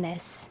is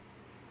Dennis.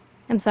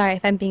 I'm sorry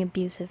if I'm being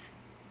abusive.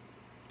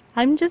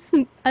 I'm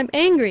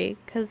angry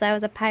because I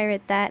was a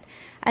pirate that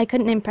I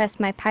couldn't impress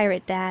my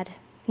pirate dad.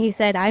 He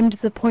said, "I'm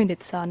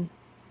disappointed, son."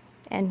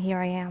 And here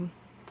I am.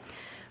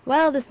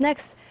 Well, this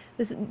next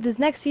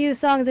few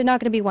songs are not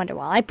going to be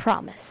Wonderwall. I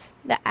promise.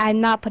 I'm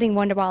not putting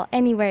Wonderwall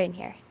anywhere in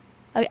here.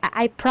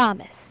 I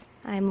promise.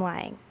 I'm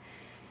lying.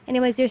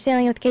 Anyways, you're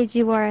sailing with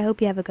KGUR. I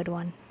hope you have a good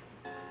one.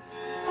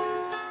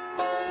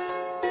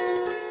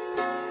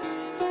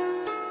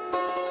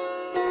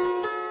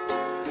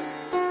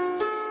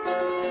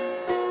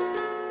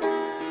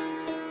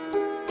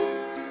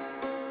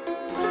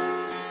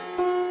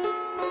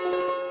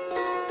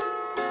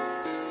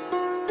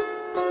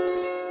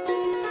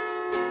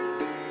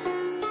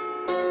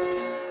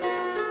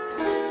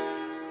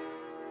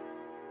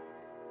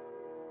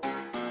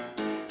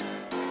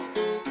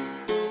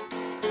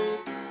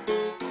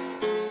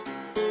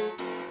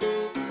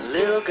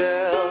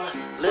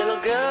 Little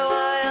girl,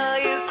 why are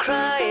you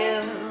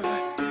crying?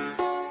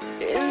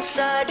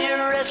 Inside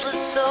your restless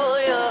soul,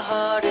 your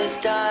heart is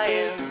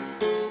dying.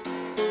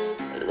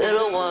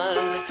 Little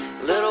one,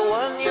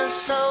 your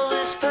soul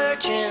is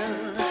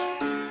purging.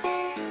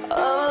 Of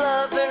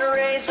love and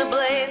razor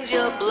blades,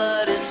 your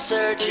blood is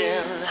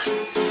searching.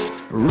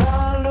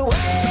 Run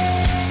away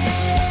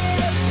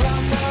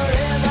from the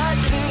river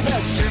to the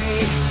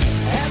street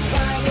and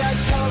find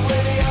yourself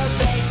with your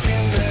face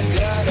in the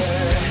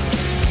gutter.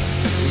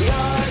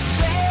 You're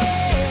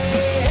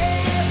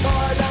saved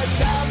for the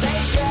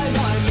salvation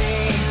on me.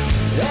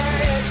 There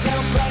is no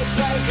place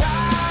like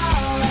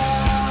home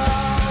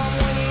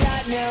when you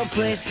got no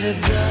place to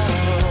go.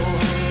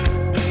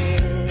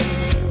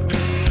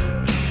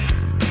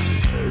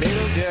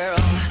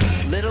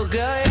 Little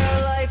girl, your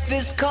life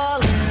is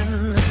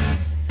calling.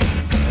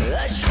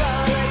 The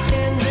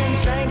charlatans and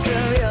saints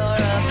of your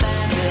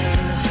abandon.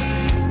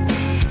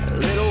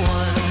 Little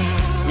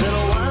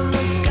one,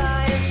 the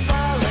sky is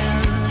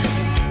falling.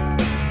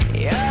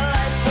 Your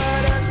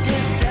lifeboat of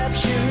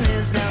deception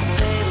is now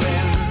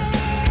sailing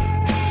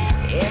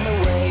in the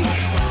wake,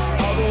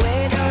 all the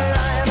way to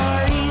rhyme or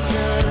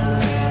reason.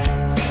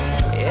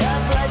 Your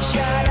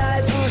bloodshot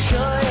eyes will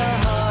show your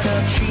heart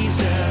of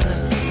treason.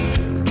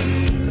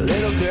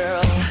 Little girl,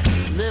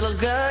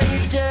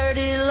 you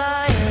dirty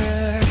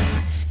liar.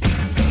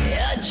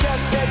 You're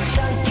just a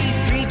junkie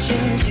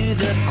preaching to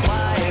the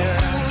choir.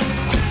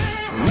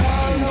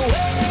 Run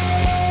away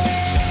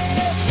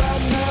from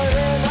the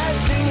river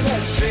to the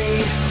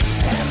street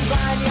and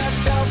find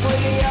yourself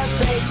with your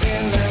face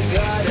in the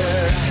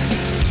gutter.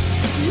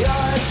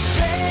 You're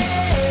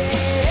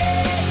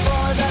straight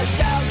for the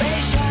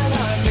salvation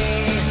of me.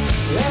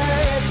 There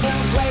is no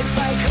place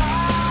like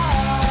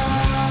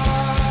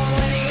home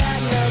when you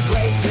got no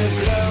place to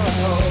go.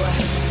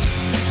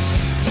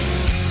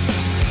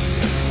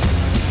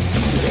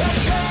 Your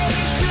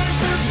traces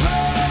of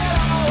blood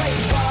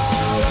always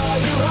follow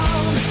you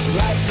home,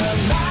 like the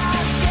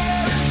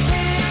mascara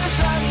tears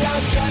on your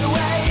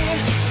getaway.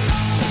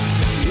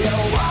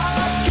 You're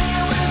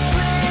walking with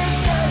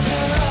blisters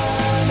and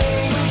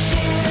running with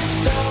shit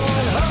so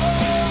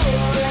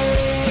unholy.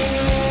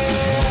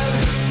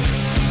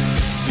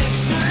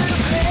 Sister of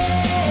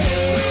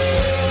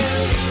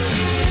grace.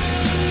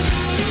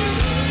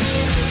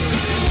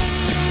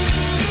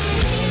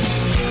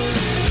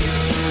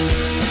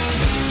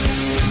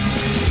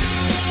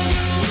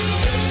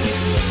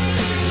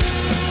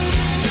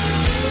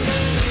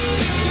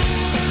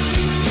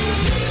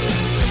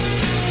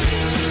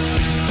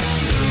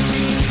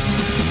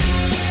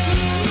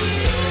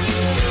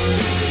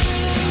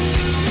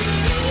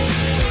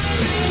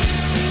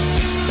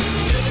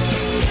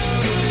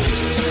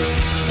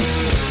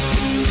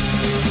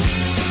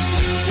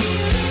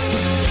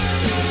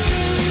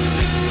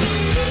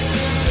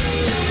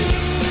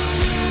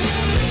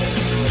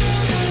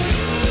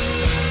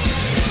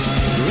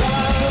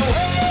 Run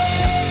away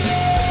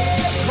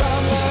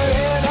from the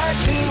river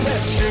to the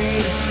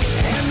street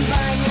and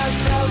find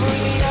yourself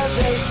with your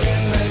face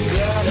in the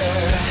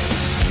gutter.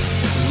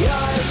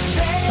 You're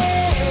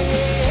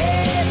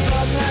saved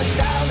from the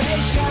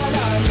salvation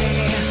army.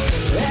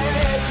 There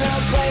is no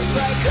place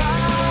like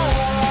home.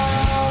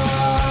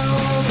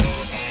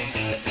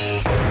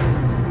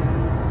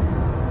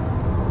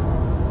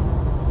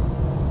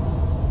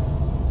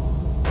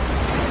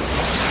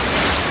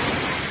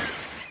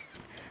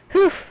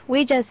 Whew,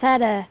 we just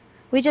had an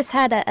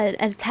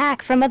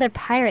attack from other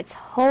pirates.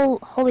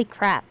 Holy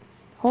crap.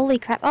 Holy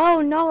crap.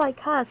 Oh no, I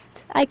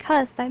cussed.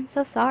 I'm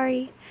so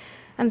sorry.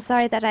 I'm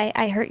sorry that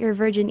I hurt your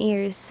virgin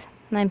ears.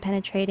 I'm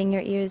penetrating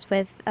your ears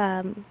with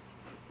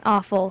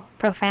awful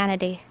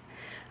profanity.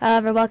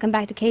 However, welcome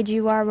back to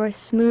KGUR. We're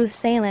smooth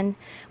sailing.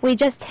 We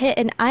just hit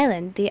an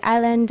island. The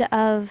island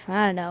of,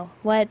 I don't know,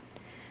 what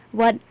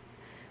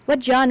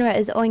What genre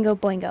is Oingo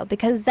Boingo?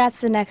 Because that's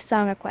the next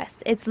song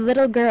request. It's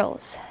Little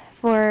Girls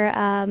for,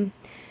 a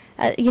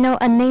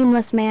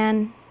nameless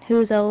man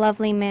who's a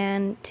lovely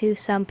man to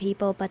some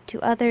people, but to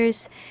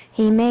others,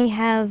 he may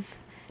have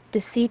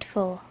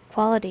deceitful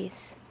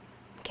qualities.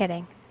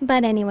 Kidding.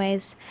 But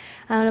anyways,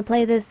 I'm going to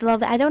play this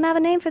love. I don't have a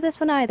name for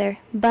this one either,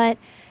 but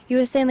you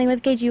were sailing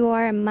with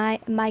KGUR, and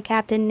my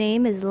captain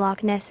name is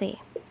Loch Nessie.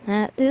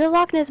 The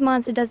Loch Ness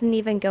Monster doesn't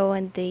even go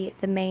in the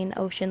main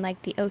ocean,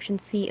 like the ocean.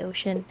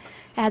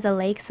 It has a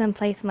lake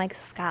someplace in like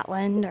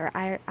Scotland or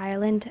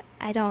Ireland.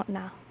 I don't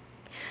know.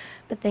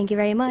 But thank you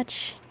very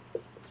much.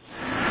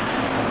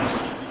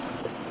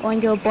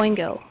 Oingo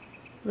Boingo,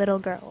 Little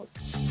Girls.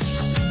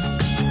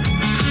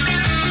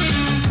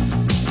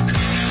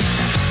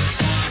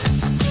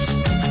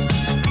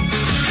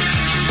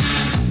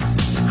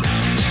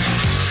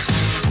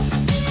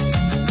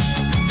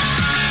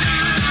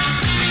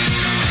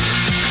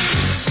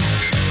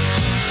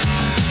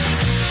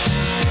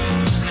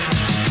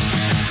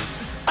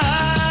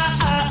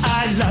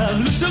 I love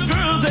little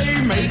girls,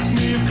 they make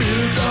me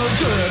feel so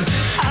good.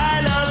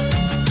 I love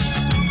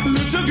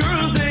little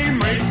girls, they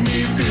make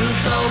me feel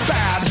so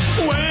bad.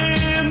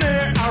 When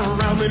they're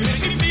around, they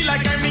make me feel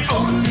like I'm the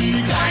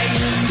only guy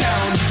in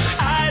town.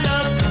 I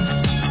love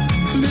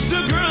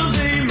little girls,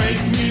 they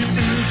make me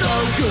feel so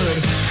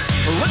good.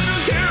 When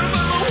I care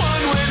about my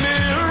one-way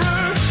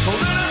mirror,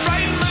 when I'm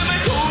frightened by my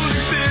cold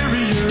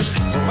exterior,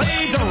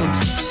 they don't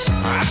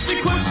ask me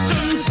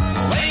questions,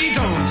 they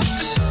don't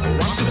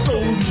want to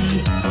scold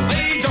me,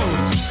 they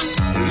don't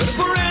look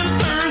for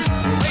answers,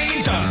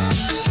 they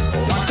just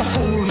want to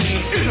hold me.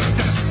 Isn't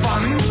this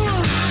fun?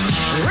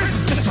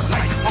 Isn't this what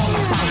life's all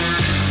about?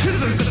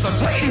 Isn't this a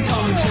dream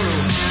come true?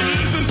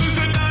 Isn't this a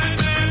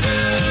nightmare?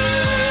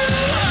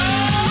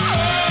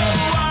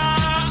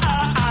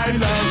 I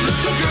love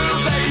little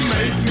girls, they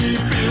make me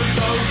feel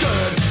so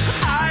good.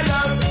 I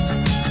love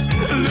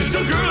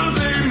little girls,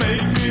 they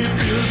make me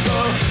feel so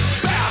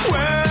bad.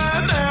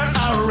 When they're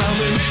around,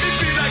 they make me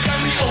feel like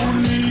I'm the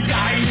only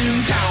guy in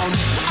town.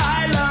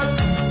 I love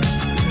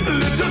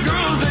little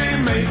girls, they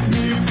make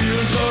me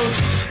feel so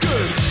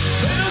good.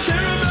 They don't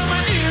care about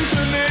my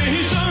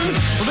inclinations,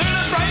 they're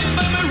not frightened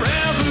by my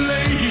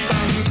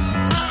revelations.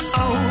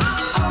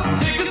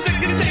 Take a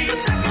second,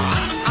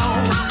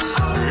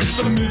 it's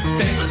a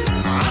mistake.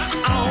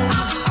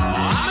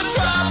 I'm in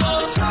trouble.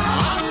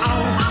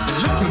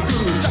 Little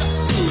girl, just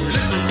too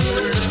little,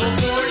 little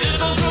too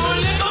little, little too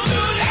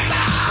little.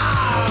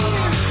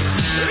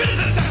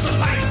 Isn't that what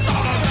life's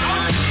all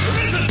about?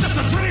 Isn't this a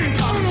dream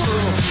come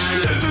true?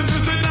 Isn't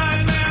this a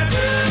nightmare?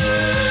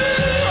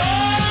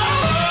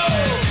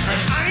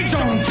 And I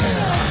don't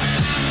care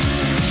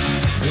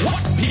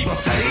what people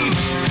say,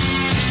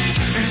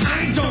 and I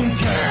don't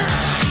care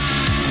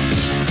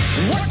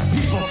what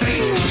people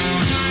think,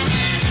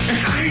 and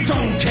I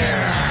don't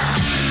care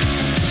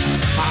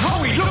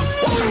how we look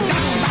walking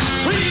down the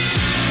street.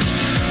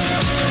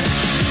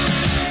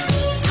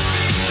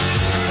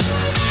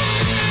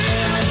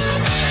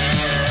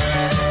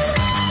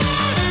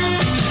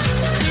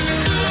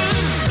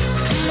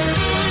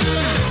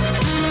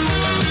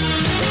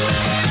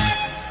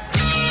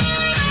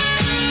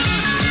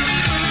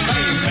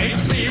 They make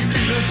me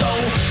feel so.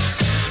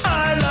 I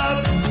love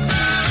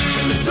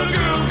little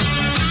girls.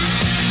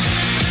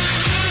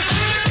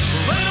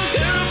 They don't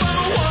care about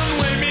a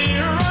one-way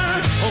mirror.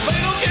 They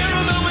don't care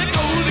about my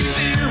cold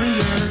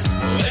exterior.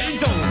 They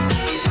don't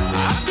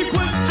ask me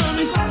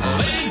questions.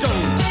 They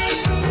don't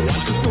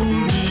want to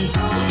scold me.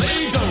 They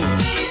don't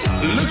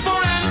look for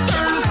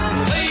answers.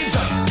 They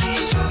just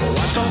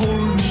want to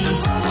hold me.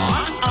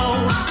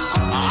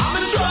 I'm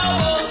in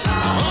trouble.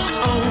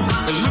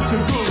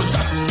 Little girl,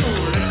 just too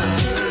little,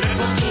 too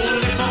little, too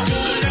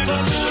little, too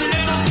little, too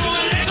little, too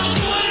little,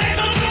 too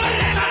little, too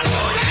little.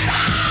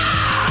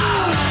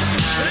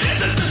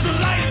 Isn't this what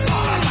life's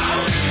all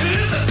about?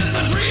 Isn't this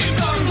a dream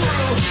come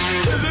true?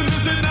 Isn't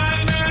this a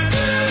nightmare?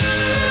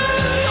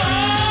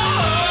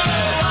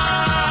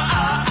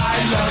 I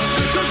love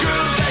little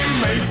girls, they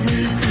make me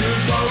feel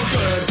so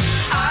good.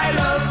 I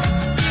love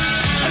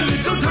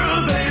little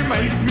girls, they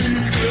make me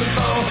feel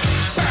so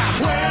bad.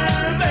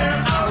 When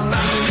they're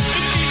around, it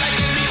feels like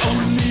I'm the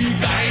only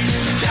guy in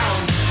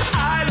town. I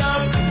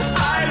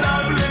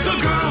love little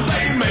girls,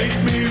 they make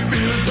me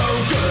feel so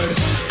good.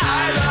 I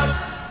love.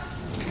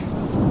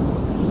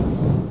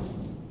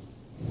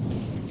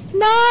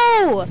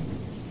 No!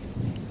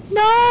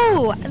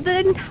 No! The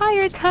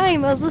entire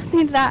time I was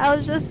listening to that,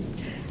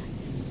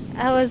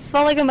 I was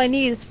falling on my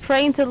knees,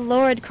 praying to the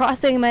Lord,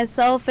 crossing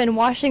myself and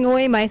washing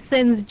away my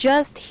sins,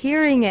 just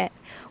hearing it.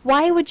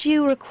 Why would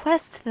you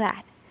request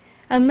that?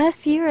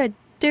 Unless you're a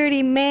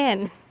dirty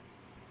man.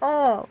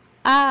 Oh.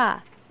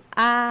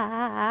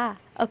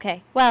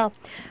 Okay, well,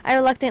 I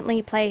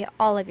reluctantly play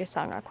all of your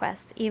song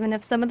requests, even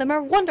if some of them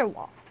are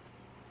Wonderwall.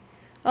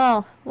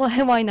 Oh,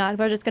 well, why not?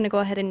 We're just gonna go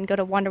ahead and go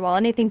to Wonderwall.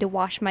 Anything to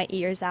wash my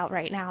ears out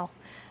right now.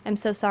 I'm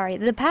so sorry.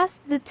 The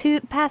past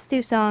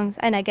two songs,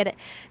 and I get it.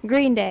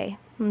 Green Day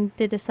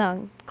did a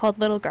song called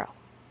Little Girl.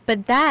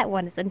 But that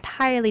one is an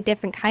entirely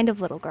different kind of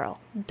little girl.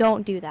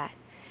 Don't do that.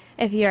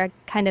 If you're a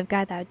kind of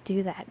guy that would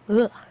do that.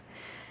 Ugh.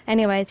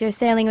 Anyways, you're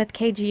sailing with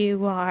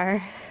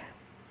KGUR.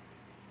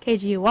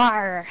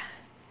 KGUR.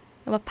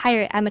 I'm a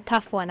pirate. I'm a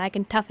tough one. I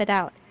can tough it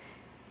out.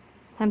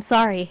 I'm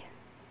sorry.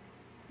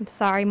 I'm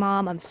sorry,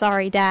 Mom. I'm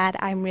sorry, Dad.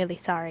 I'm really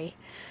sorry.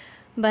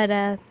 But,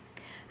 a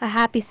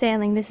happy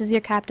sailing. This is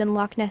your Captain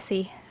Loch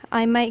Nessie.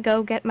 I might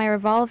go get my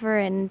revolver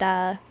and,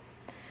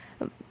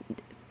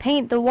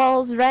 paint the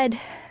walls red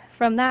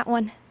from that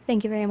one.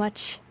 Thank you very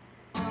much.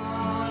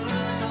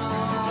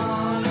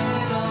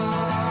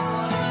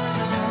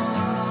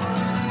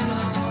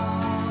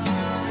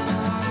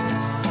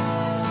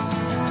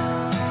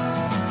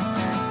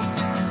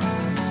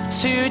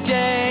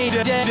 Today,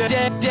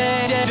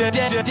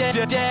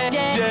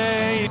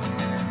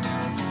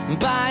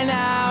 by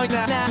now,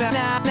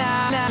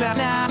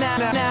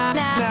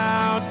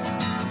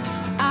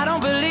 I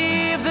don't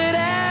believe that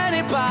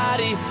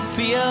anybody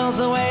feels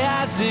the way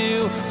I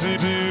do.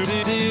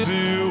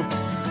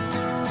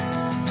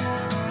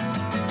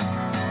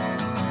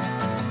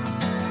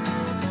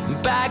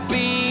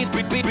 Backbeat,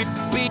 beat, beat, beat,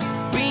 beat,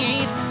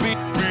 beat, beat,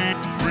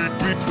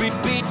 beat, beat,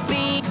 beat,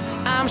 beat.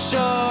 I'm sure.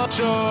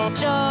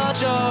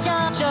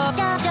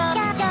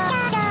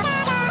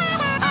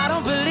 I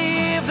don't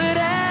believe that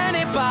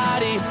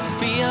anybody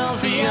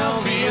feels.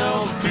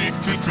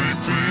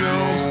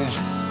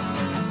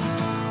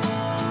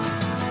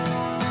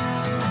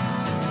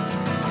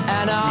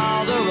 And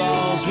all the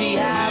roads we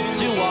have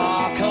to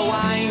walk are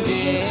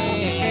winding,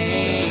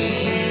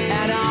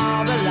 and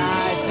all the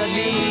lights that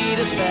lead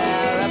us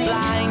there are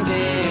blinding.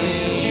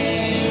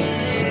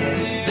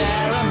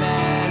 There are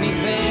many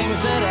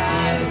things that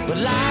I would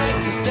like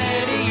to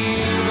say to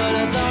you, but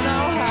I don't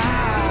know how.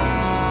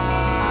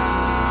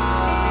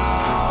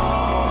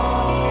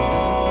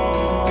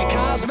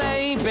 Because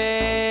maybe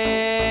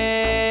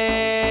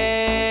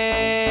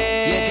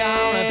you're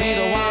gonna be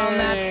the one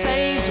that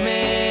saves me.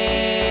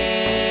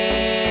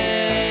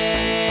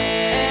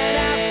 And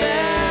after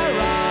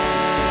all,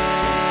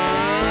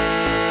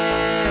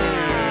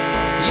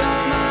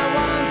 you're my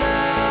wonder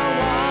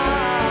why.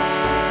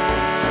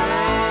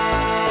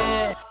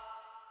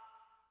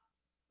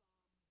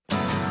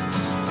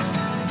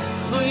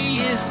 We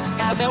used to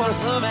have our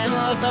love and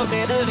love of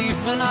it,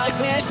 even like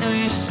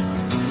news.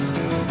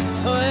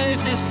 Who is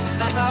this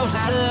that goes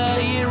out of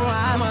the year?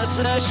 I must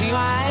know she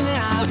wine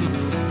up.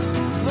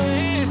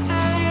 Please,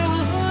 I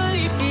was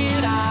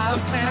leaving out.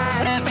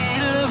 And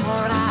feel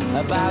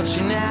about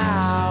you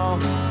now.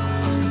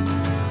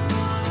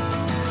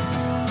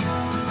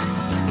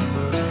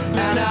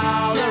 And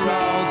all the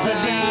roads that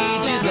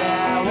lead you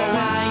there were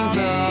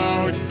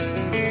winding,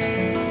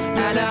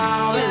 and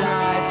all the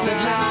lights that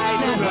light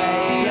the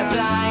way are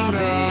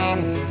blinding.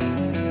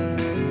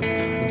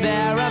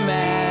 There are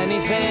many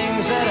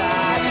things that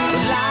I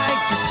would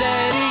like to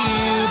say to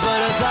you, but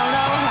I don't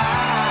know how.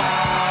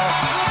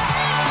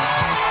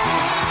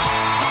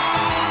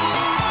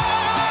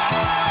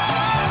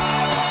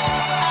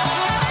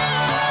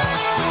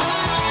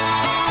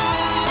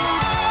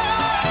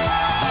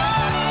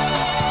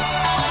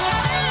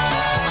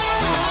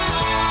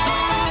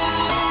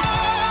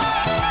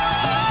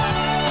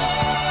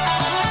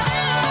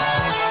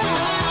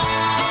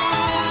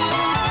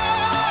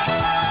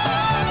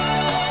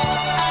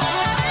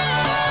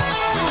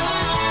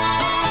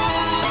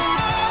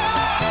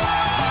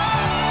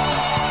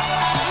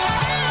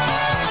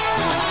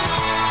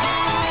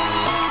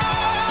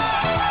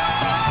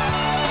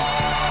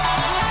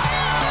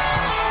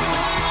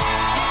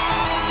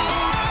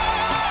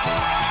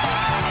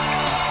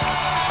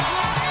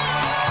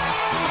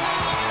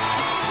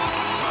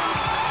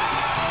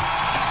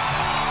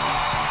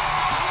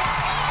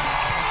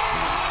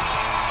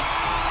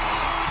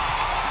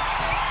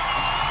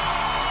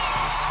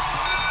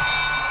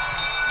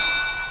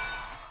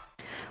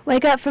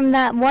 Wake up from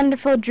that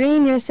wonderful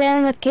dream. You're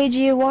sailing with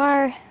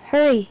KGUR.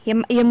 Hurry,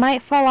 you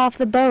might fall off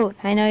the boat.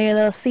 I know you're a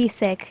little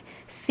seasick.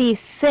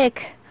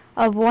 Seasick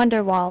of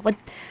Wonderwall. What?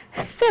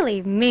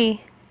 Silly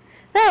me.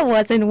 That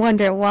wasn't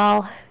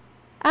Wonderwall.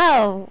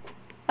 Oh,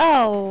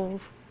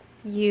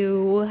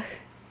 you.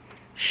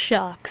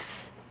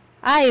 Shucks.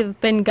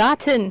 I've been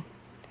gotten.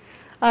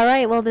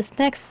 Alright, well, this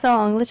next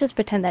song, let's just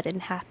pretend that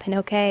didn't happen,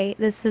 okay?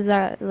 This is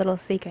our little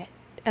secret,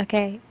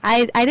 okay?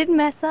 I didn't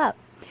mess up.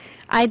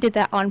 I did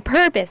that on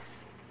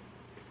purpose.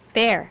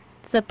 There.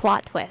 It's a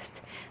plot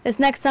twist. This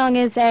next song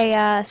is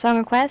a song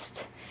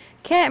request.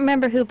 Can't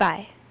remember who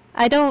by.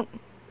 I don't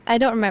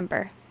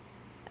remember.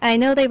 I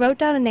know they wrote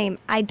down a name.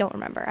 I don't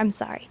remember. I'm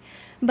sorry.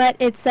 But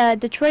it's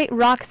Detroit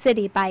Rock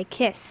City by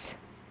Kiss.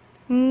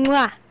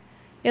 Mwah!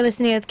 You're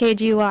listening with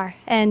KGUR.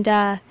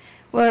 And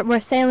we're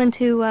sailing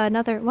to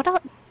another... What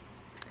else?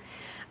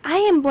 I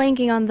am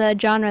blanking on the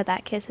genre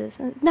that Kiss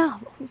is. No.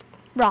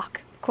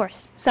 Rock. Of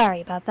course.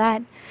 Sorry about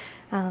that.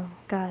 Oh,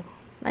 God.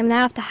 I'm gonna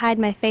have to hide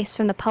my face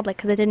from the public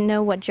because I didn't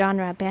know what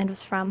genre a band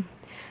was from.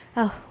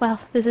 Oh,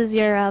 well, this is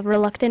your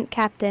reluctant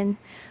captain,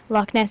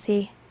 Loch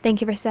Nessie.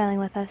 Thank you for sailing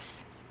with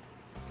us.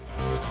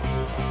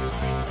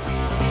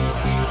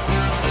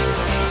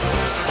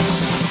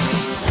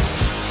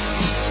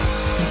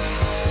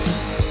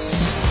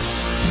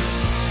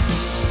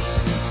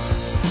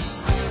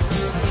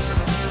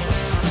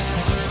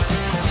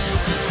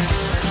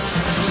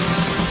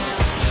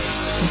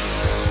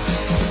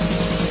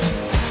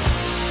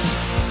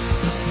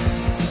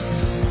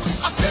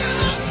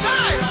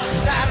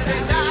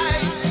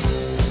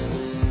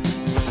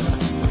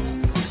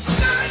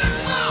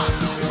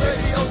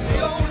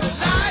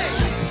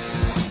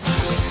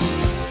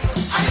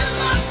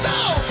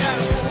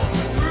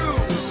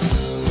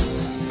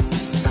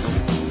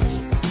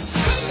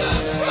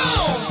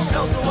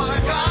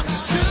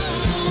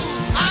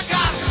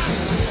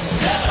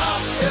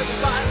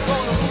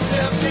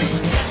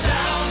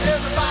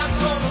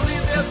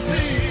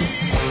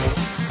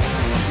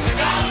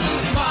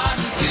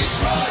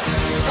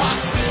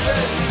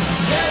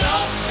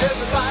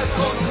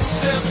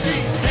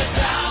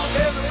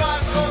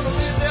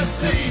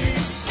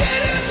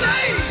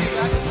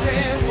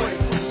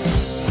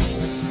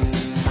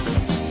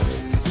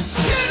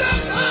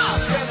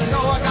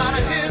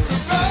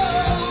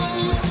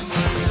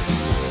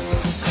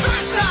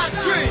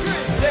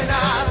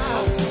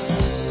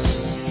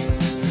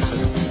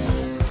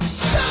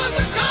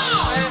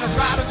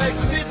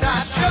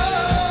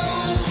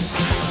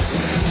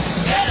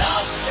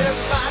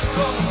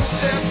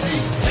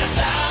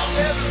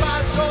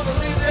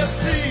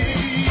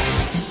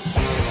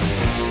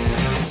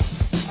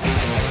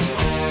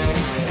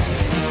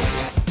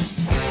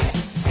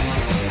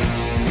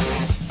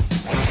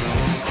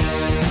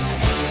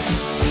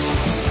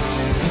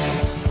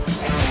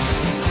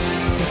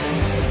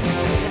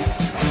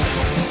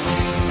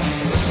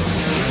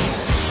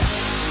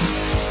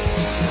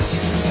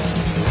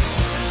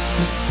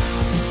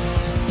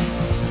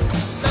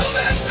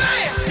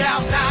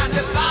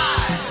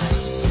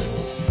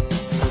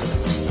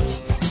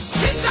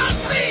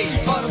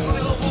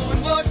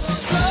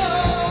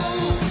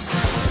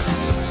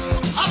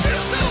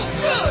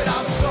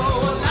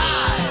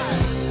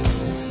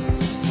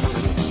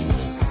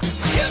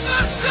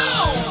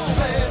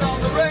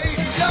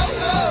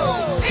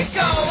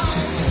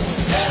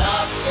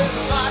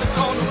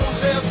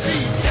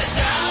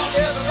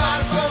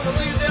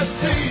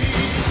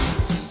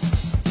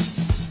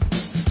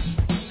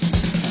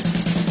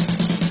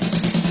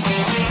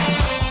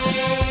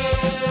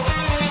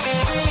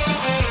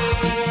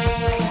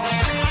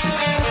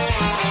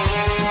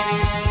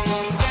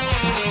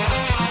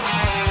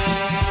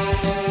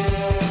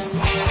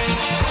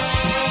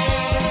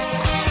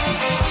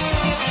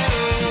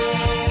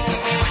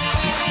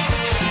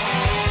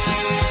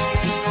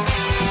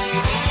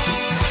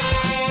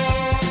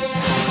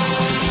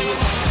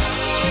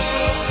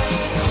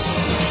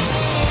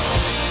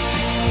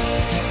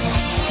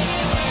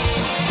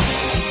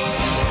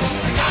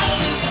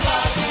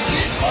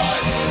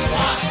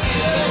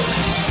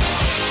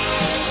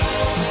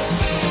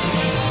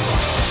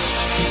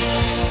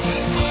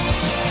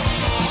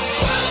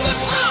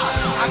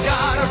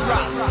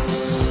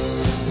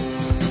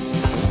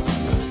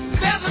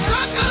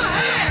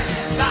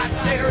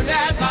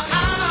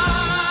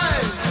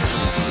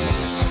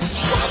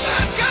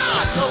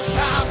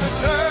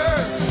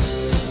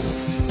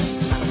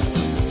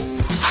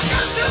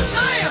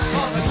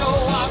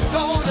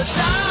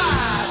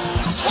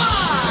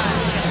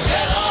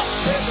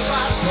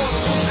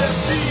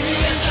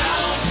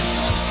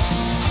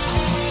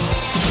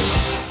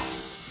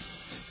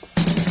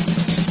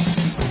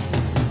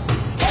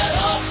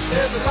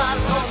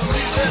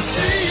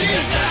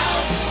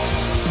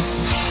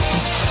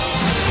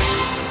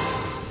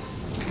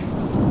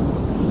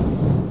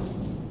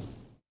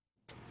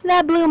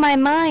 That blew my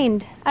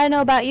mind. I don't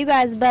know about you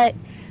guys, but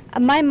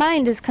my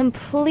mind is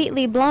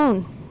completely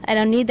blown. I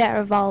don't need that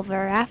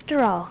revolver after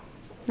all.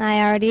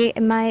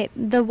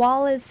 The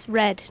wall is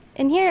red.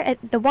 In here,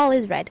 the wall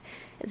is red.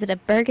 Is it a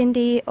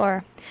burgundy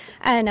or,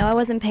 I don't know, I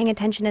wasn't paying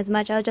attention as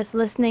much. I was just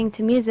listening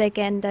to music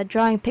and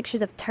drawing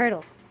pictures of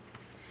turtles.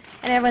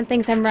 And everyone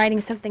thinks I'm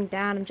writing something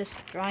down. I'm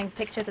just drawing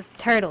pictures of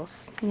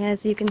turtles. And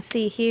as you can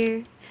see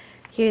here,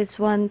 here's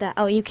one that,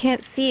 oh, you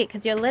can't see it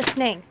because you're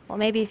listening. Well,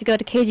 maybe if you go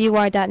to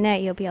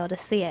kgur.net, you'll be able to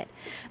see it.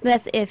 But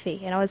that's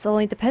iffy. You know, it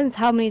only depends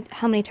how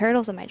many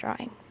turtles am I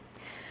drawing.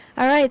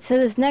 Alright, so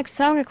this next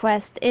song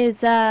request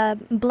is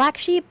Black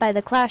Sheep by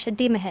The Clash of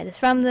Demon Head. It's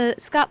from the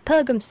Scott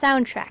Pilgrim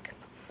soundtrack.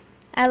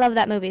 I love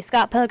that movie,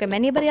 Scott Pilgrim.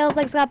 Anybody else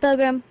like Scott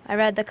Pilgrim? I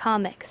read the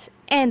comics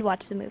and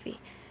watched the movie.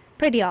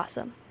 Pretty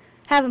awesome.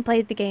 Haven't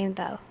played the game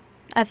though.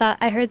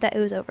 I heard that it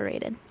was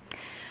overrated.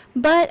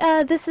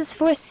 But this is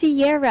for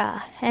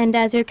Sierra, and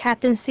as your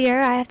Captain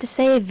Sierra, I have to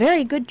say,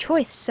 very good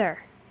choice, sir.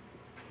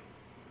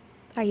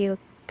 Are you a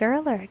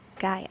girl or a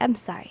guy? I'm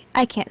sorry,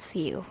 I can't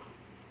see you.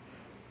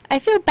 I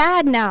feel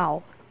bad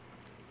now.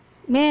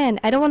 Man,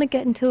 I don't want to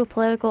get into a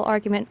political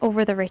argument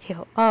over the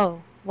radio.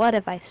 Oh, what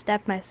have I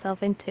stepped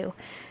myself into?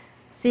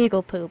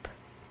 Seagull poop.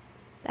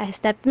 I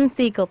stepped in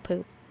seagull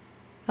poop.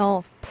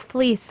 Oh,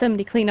 please,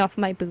 somebody clean off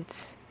my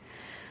boots.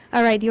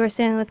 Alright, you are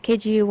standing with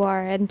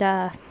KGUR, and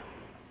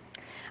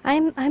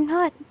I'm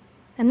not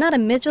a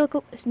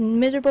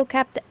miserable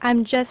captain.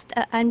 I'm just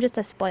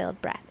a spoiled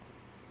brat.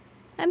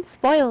 I'm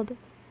spoiled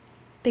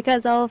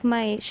because all of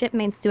my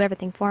shipmates do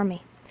everything for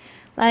me.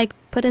 Like,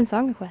 put in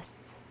song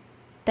requests.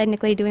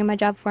 Technically doing my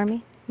job for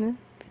me. If you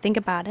think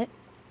about it.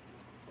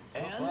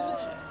 And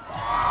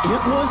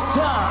it was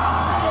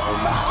time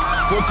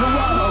for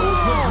Toronto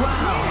to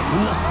drown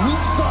in the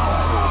sweet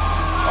sorrow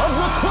of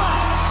the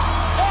clash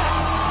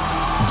at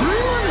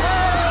Demon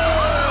Head!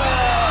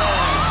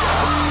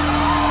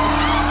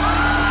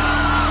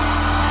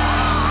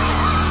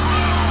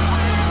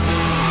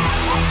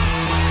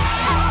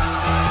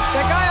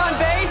 That guy on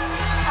bass?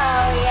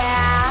 Oh,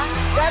 yeah?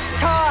 That's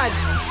Todd.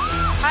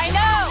 I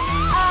know!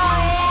 Oh,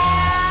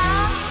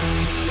 yeah!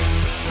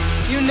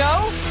 You know?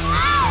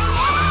 Oh,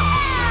 yeah!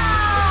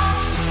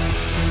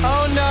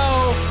 Oh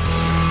no.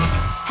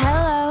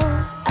 Hello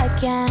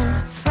again,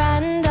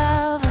 friend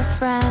of a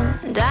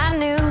friend. I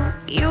knew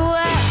you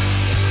were.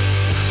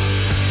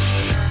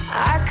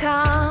 Our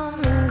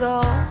come and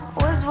go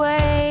was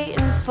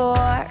waiting for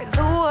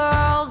the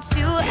world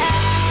to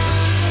end.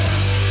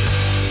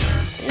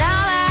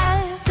 Now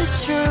that the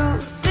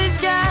truth is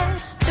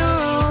just a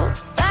rule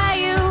that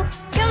you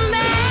can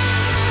bend,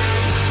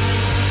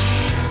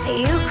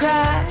 you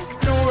crack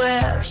the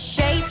whip,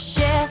 shape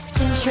shift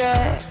and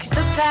trick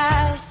the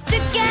past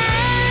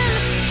again.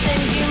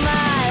 Send you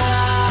my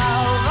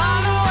love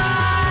on a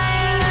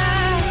wire,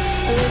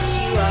 lift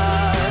you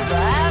up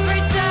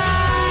every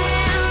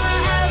time,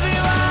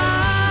 everyone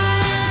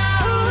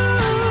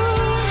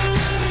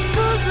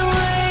pulls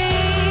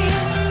away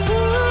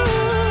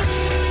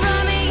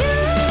from you.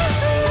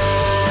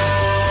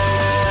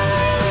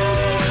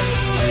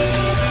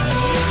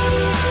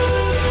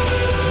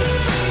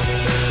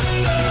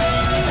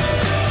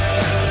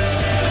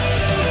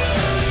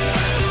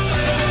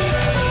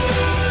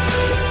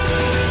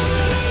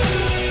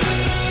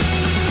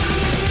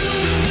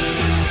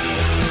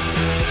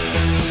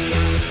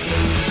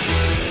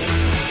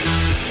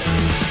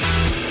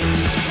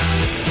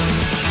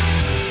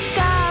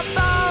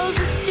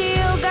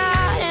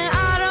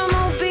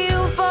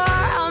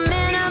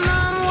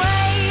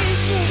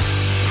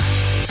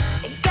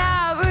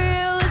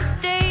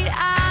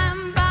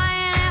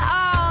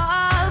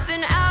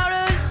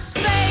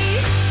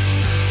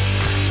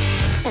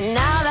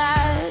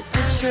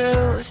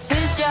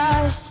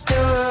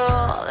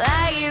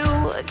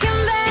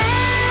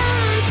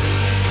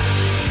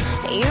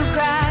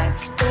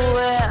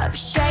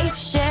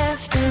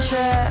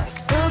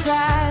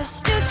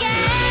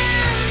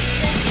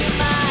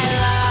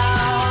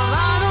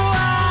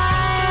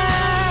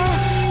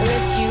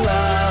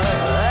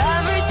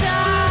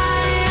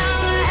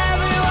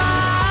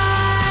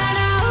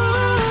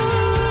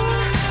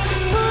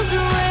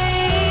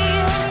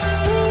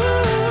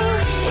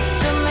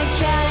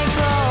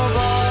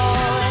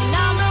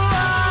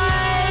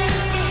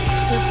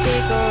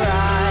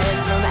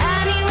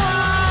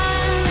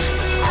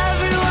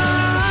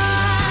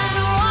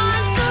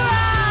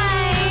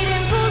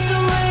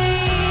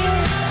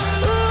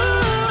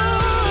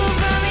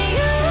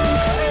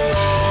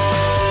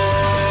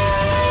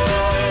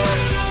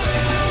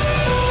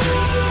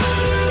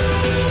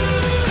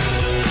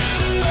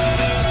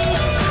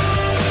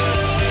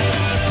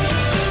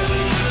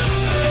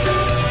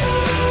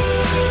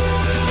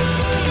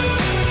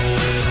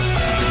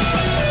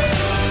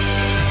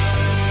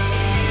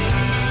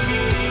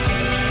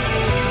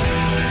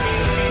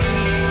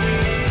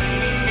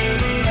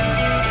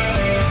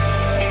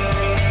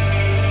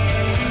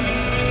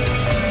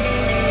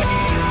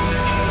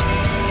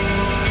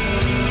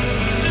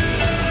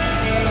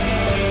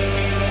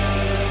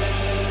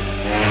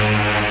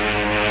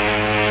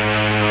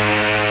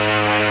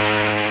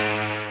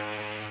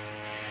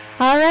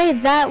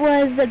 Alright, that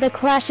was The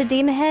Clash of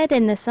Demon Head,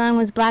 and the song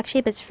was Black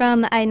Sheep. It's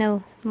from, I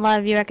know a lot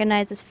of you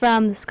recognize this,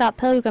 from the Scott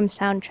Pilgrim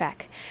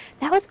soundtrack.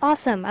 That was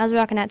awesome. I was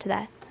rocking out to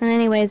that. And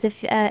anyways,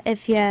 if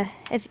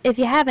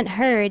you haven't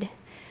heard,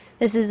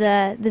 this is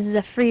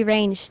a free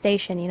range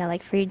station, you know,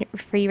 like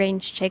free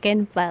range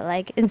chicken, but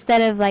like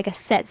instead of like a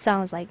set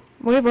song, it's like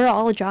we're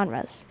all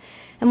genres.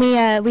 And we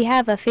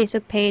have a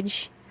Facebook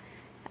page.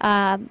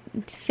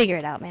 Figure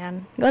it out,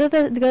 man. Go to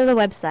the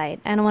website.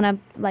 I don't want to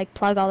like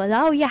plug all this.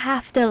 Oh, you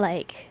have to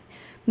like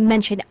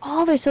mention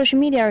all their social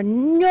media, or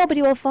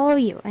nobody will follow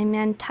you. I mean,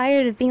 I'm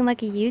tired of being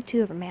like a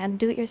YouTuber, man.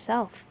 Do it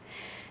yourself.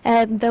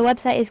 The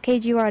website is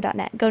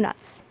kgur.net. Go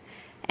nuts.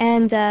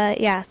 And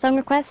yeah, song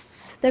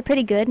requests, they're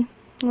pretty good.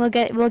 We'll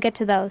get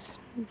to those.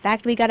 In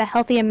fact, we got a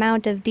healthy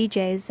amount of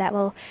DJs that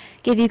will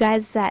give you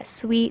guys that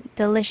sweet,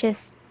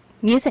 delicious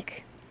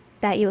music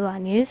that you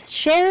want to use.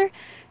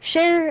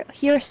 Share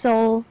your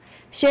soul,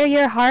 share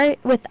your heart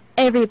with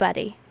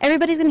everybody.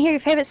 Everybody's gonna hear your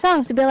favorite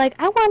songs to be like,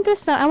 I want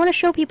this song. I want to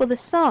show people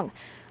this song.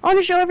 I want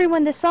to show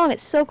everyone this song.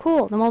 It's so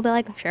cool. Then we'll be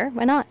like, sure,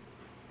 why not?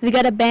 If you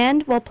got a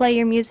band, we'll play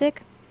your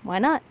music. Why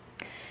not?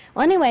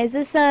 Well, anyways,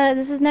 this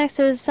is next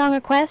to song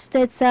request.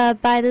 It's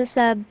by this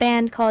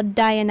band called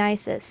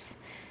Dionysus.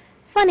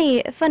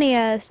 Funny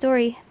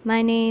story.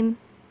 My name,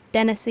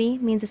 Denisy,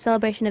 means a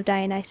celebration of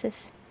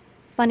Dionysus.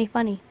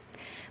 Funny.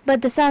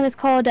 But the song is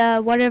called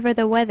Whatever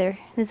the Weather.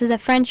 This is a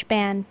French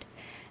band.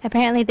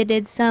 Apparently they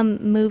did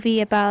some movie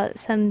about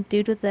some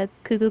dude with a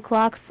cuckoo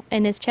clock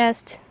in his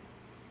chest.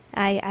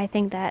 I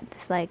think that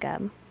it's like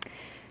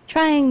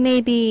trying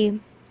maybe.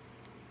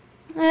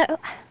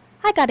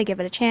 I gotta give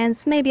it a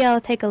chance. Maybe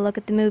I'll take a look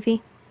at the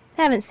movie.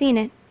 Haven't seen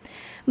it,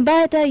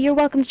 but you're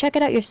welcome to check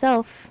it out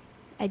yourself.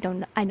 I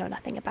know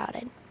nothing about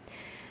it.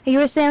 You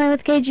were sailing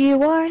with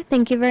KGUR.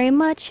 Thank you very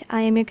much.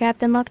 I am your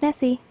Captain Loch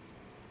Nessie.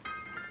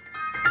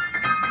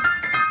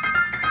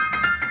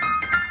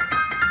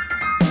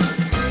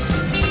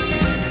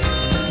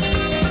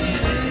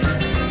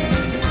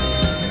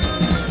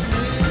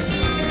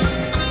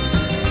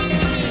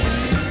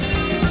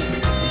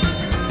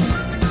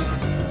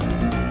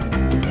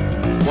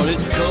 Well,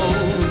 it's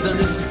cold and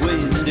it's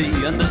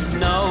windy and the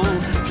snow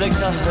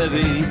flakes are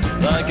heavy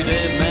like a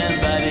dead man's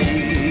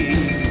body.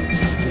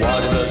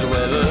 Whatever the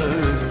weather,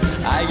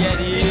 I get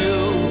you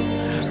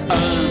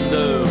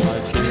under my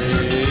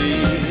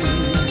skin.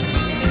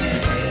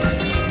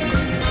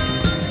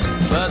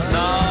 But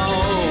now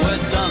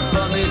it's time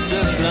for me to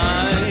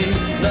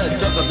climb the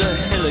top of the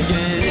hill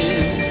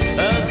again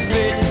and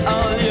spit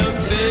all your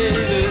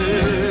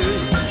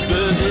feathers,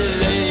 pretty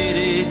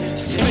lady,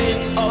 spit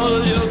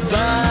all your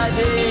body.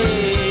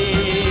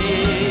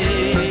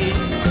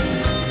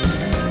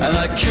 And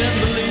I can't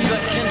believe, I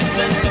can't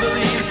stand to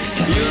believe,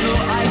 you know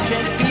I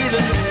can't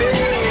even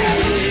feel.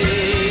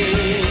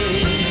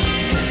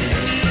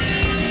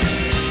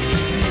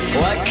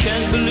 Oh, I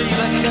can't believe,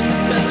 I can't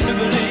stand to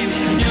believe,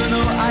 you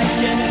know I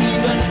can't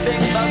even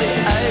think about the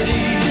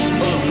idea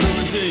of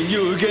losing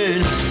you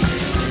again.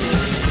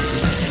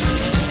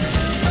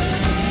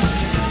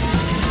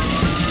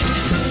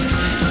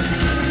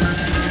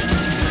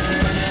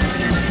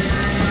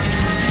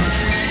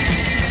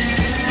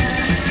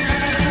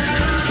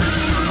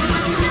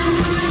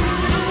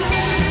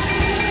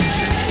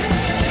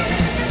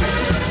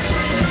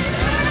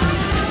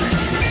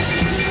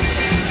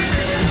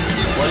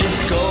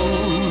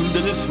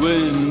 It's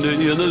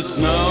windy and the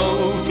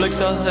snowflakes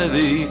are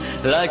heavy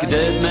like a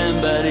dead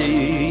man's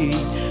body.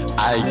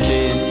 I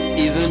can't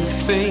even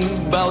think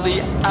about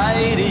the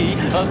idea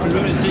of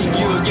losing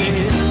you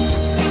again.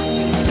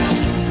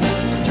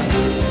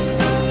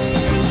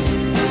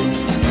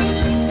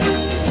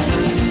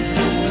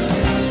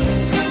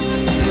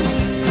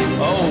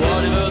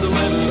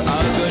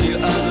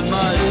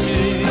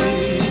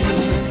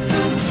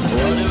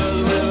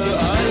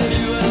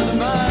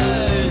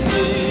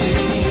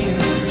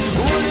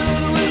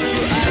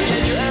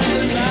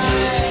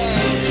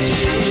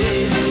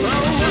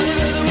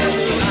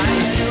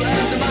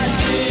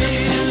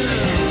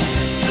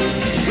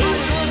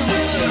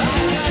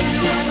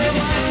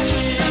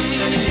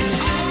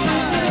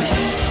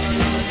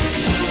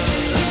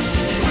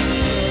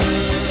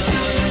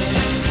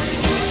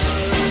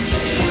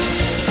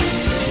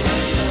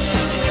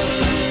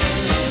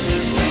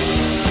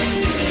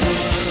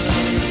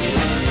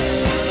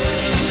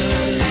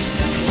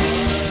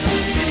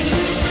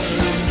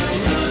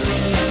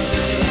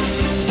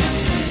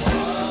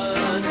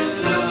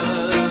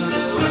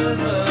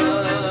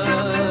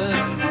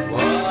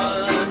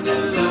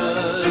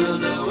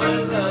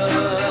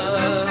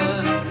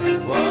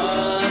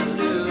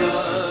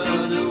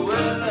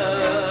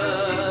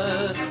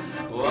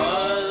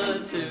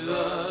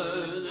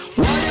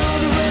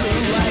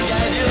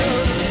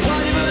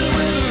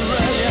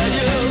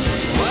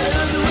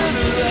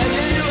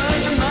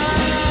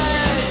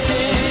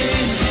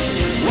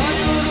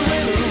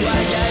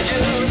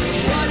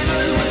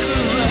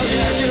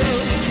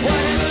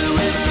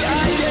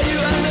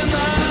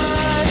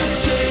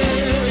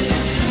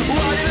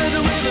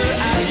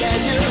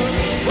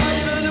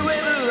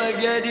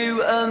 get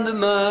you under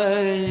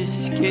my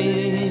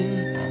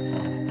skin.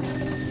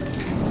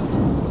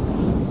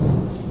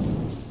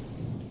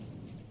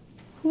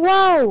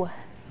 Whoa!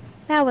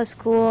 That was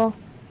cool.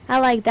 I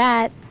like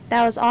that.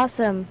 That was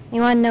awesome.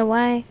 You wanna know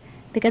why?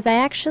 Because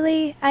I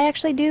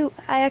do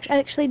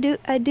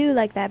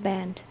like that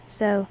band.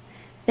 So,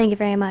 thank you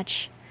very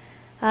much.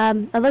 I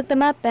looked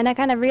them up and I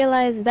kind of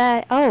realized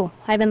that, oh,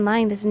 I've been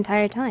lying this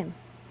entire time.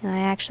 I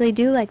actually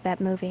do like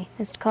that movie.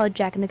 It's called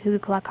Jack and the Cuckoo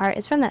Clock Heart.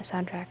 It's from that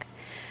soundtrack.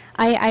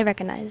 I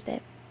recognized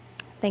it.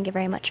 Thank you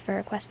very much for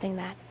requesting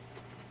that.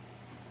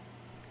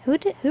 Who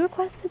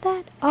requested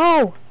that?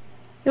 Oh,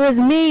 it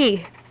was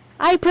me.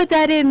 I put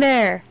that in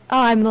there. Oh,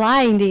 I'm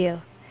lying to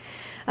you.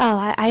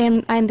 Oh,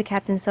 I'm the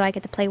captain, so I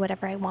get to play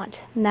whatever I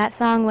want. And that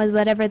song was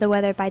Whatever the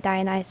Weather by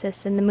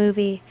Dionysus. In the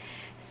movie,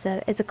 it's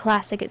a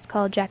classic. It's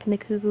called Jack and the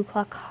Cuckoo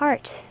Clock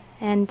Heart.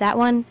 And that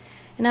one,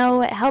 you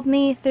know, it helped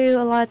me through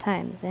a lot of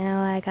times. You know,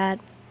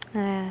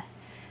 I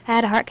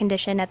had a heart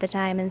condition at the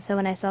time, and so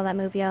when I saw that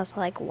movie, I was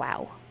like,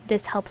 wow,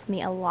 this helps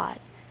me a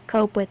lot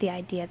cope with the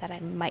idea that I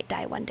might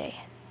die one day.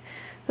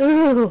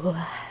 Ooh,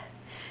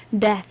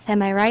 death,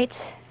 am I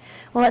right?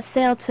 Well, let's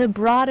sail to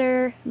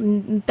broader,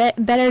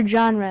 better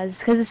genres,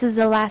 because this is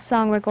the last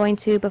song we're going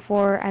to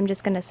before I'm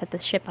just going to set the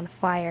ship on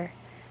fire.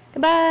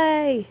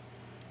 Goodbye!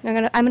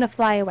 I'm gonna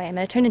fly away. I'm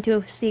gonna turn into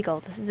a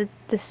seagull.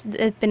 It's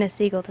been a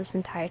seagull this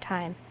entire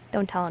time.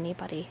 Don't tell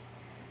anybody.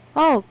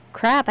 Oh,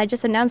 crap, I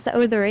just announced that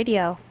over the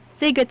radio.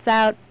 Secret's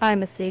out.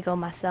 I'm a seagull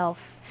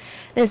myself.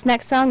 This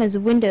next song is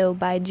Window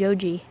by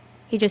Joji.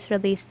 He just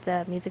released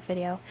the music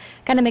video.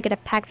 Kind of make it a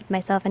pact with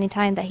myself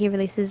anytime that he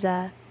releases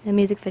a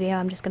music video,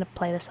 I'm just going to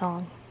play the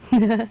song.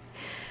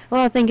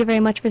 Well, thank you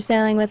very much for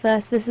sailing with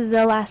us. This is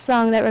the last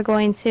song that we're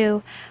going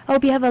to.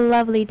 Hope you have a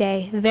lovely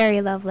day. Very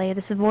lovely.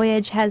 This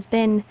voyage has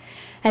been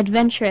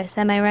adventurous,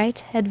 am I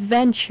right?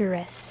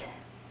 Adventurous.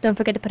 Don't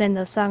forget to put in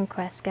those song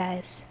requests,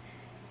 guys.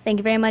 Thank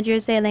you very much for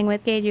sailing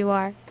with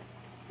KGUR.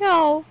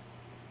 No.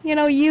 You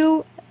know,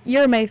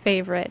 you're my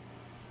favorite.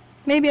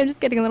 Maybe I'm just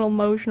getting a little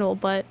emotional,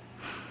 but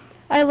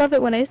I love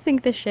it when I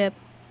sink the ship.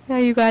 Now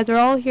you guys are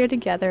all here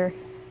together.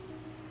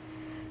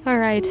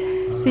 Alright,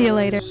 see you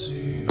later.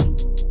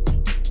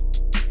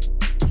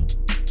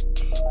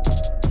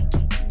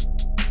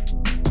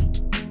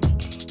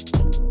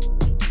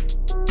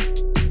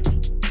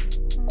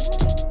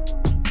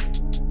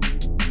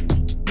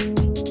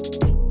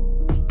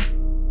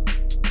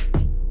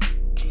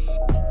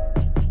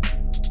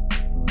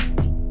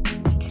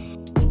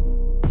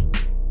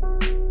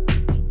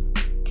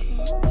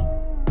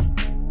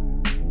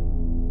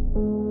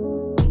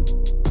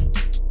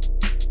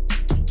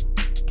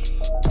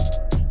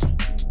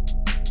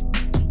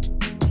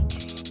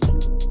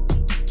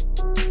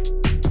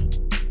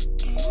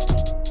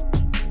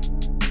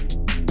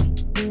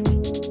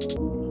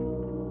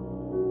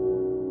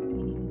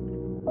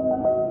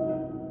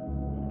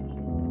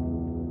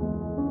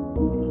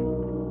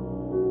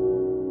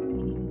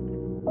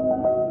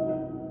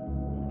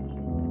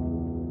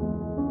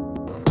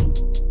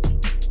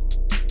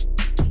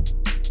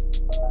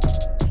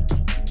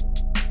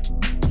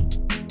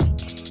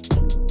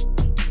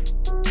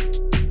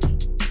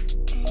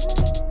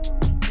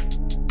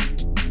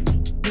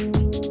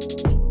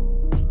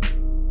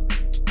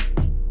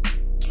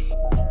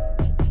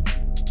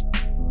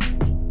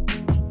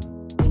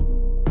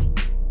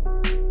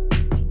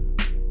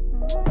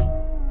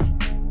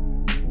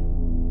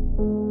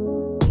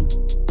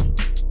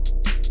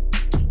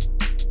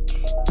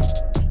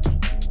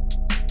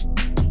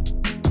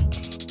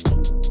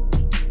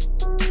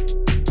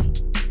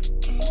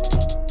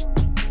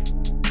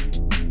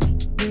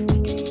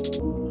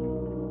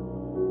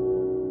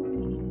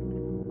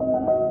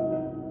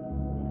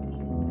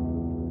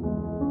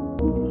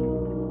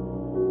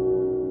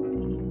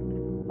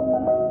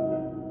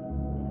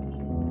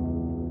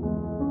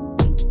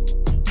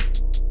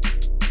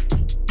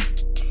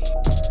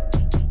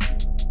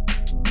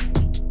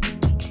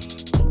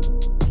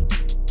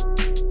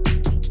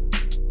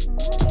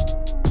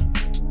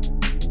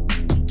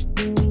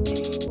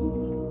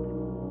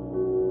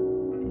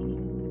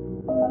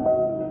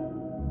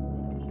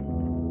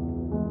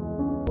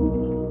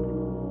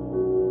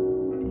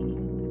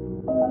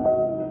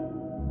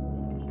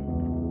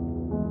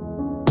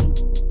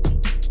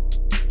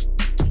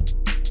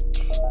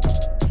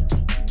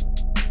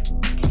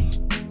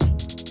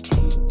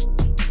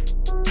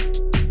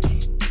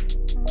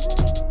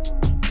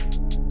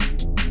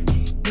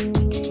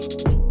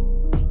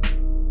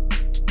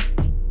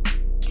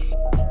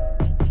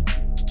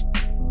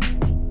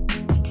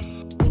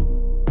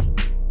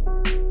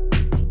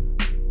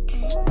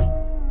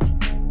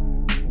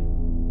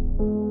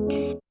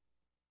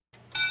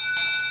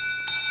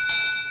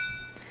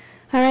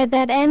 Alright,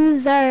 that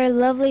ends our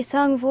lovely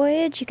song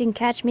voyage. You can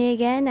catch me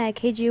again at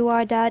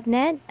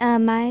kgur.net.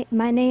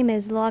 My name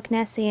is Loch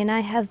Nessie, and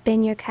I have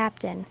been your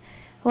captain.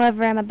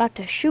 However, I'm about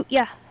to shoot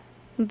ya.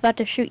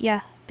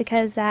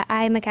 Because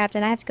I'm a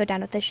captain. I have to go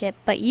down with the ship.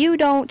 But you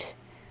don't.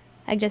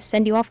 I just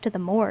send you off to the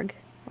morgue,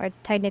 Or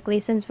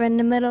technically, since we're in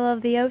the middle of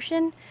the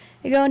ocean,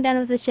 you're going down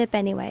with the ship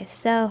anyway.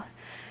 So,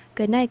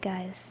 good night,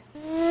 guys.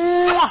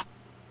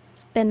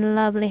 It's been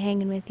lovely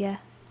hanging with you.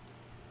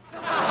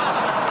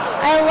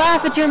 I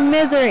laugh at your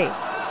misery.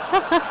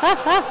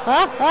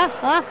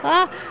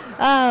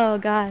 Oh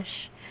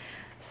gosh.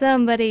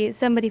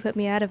 Somebody put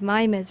me out of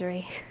my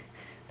misery.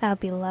 That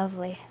would be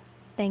lovely.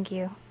 Thank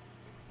you.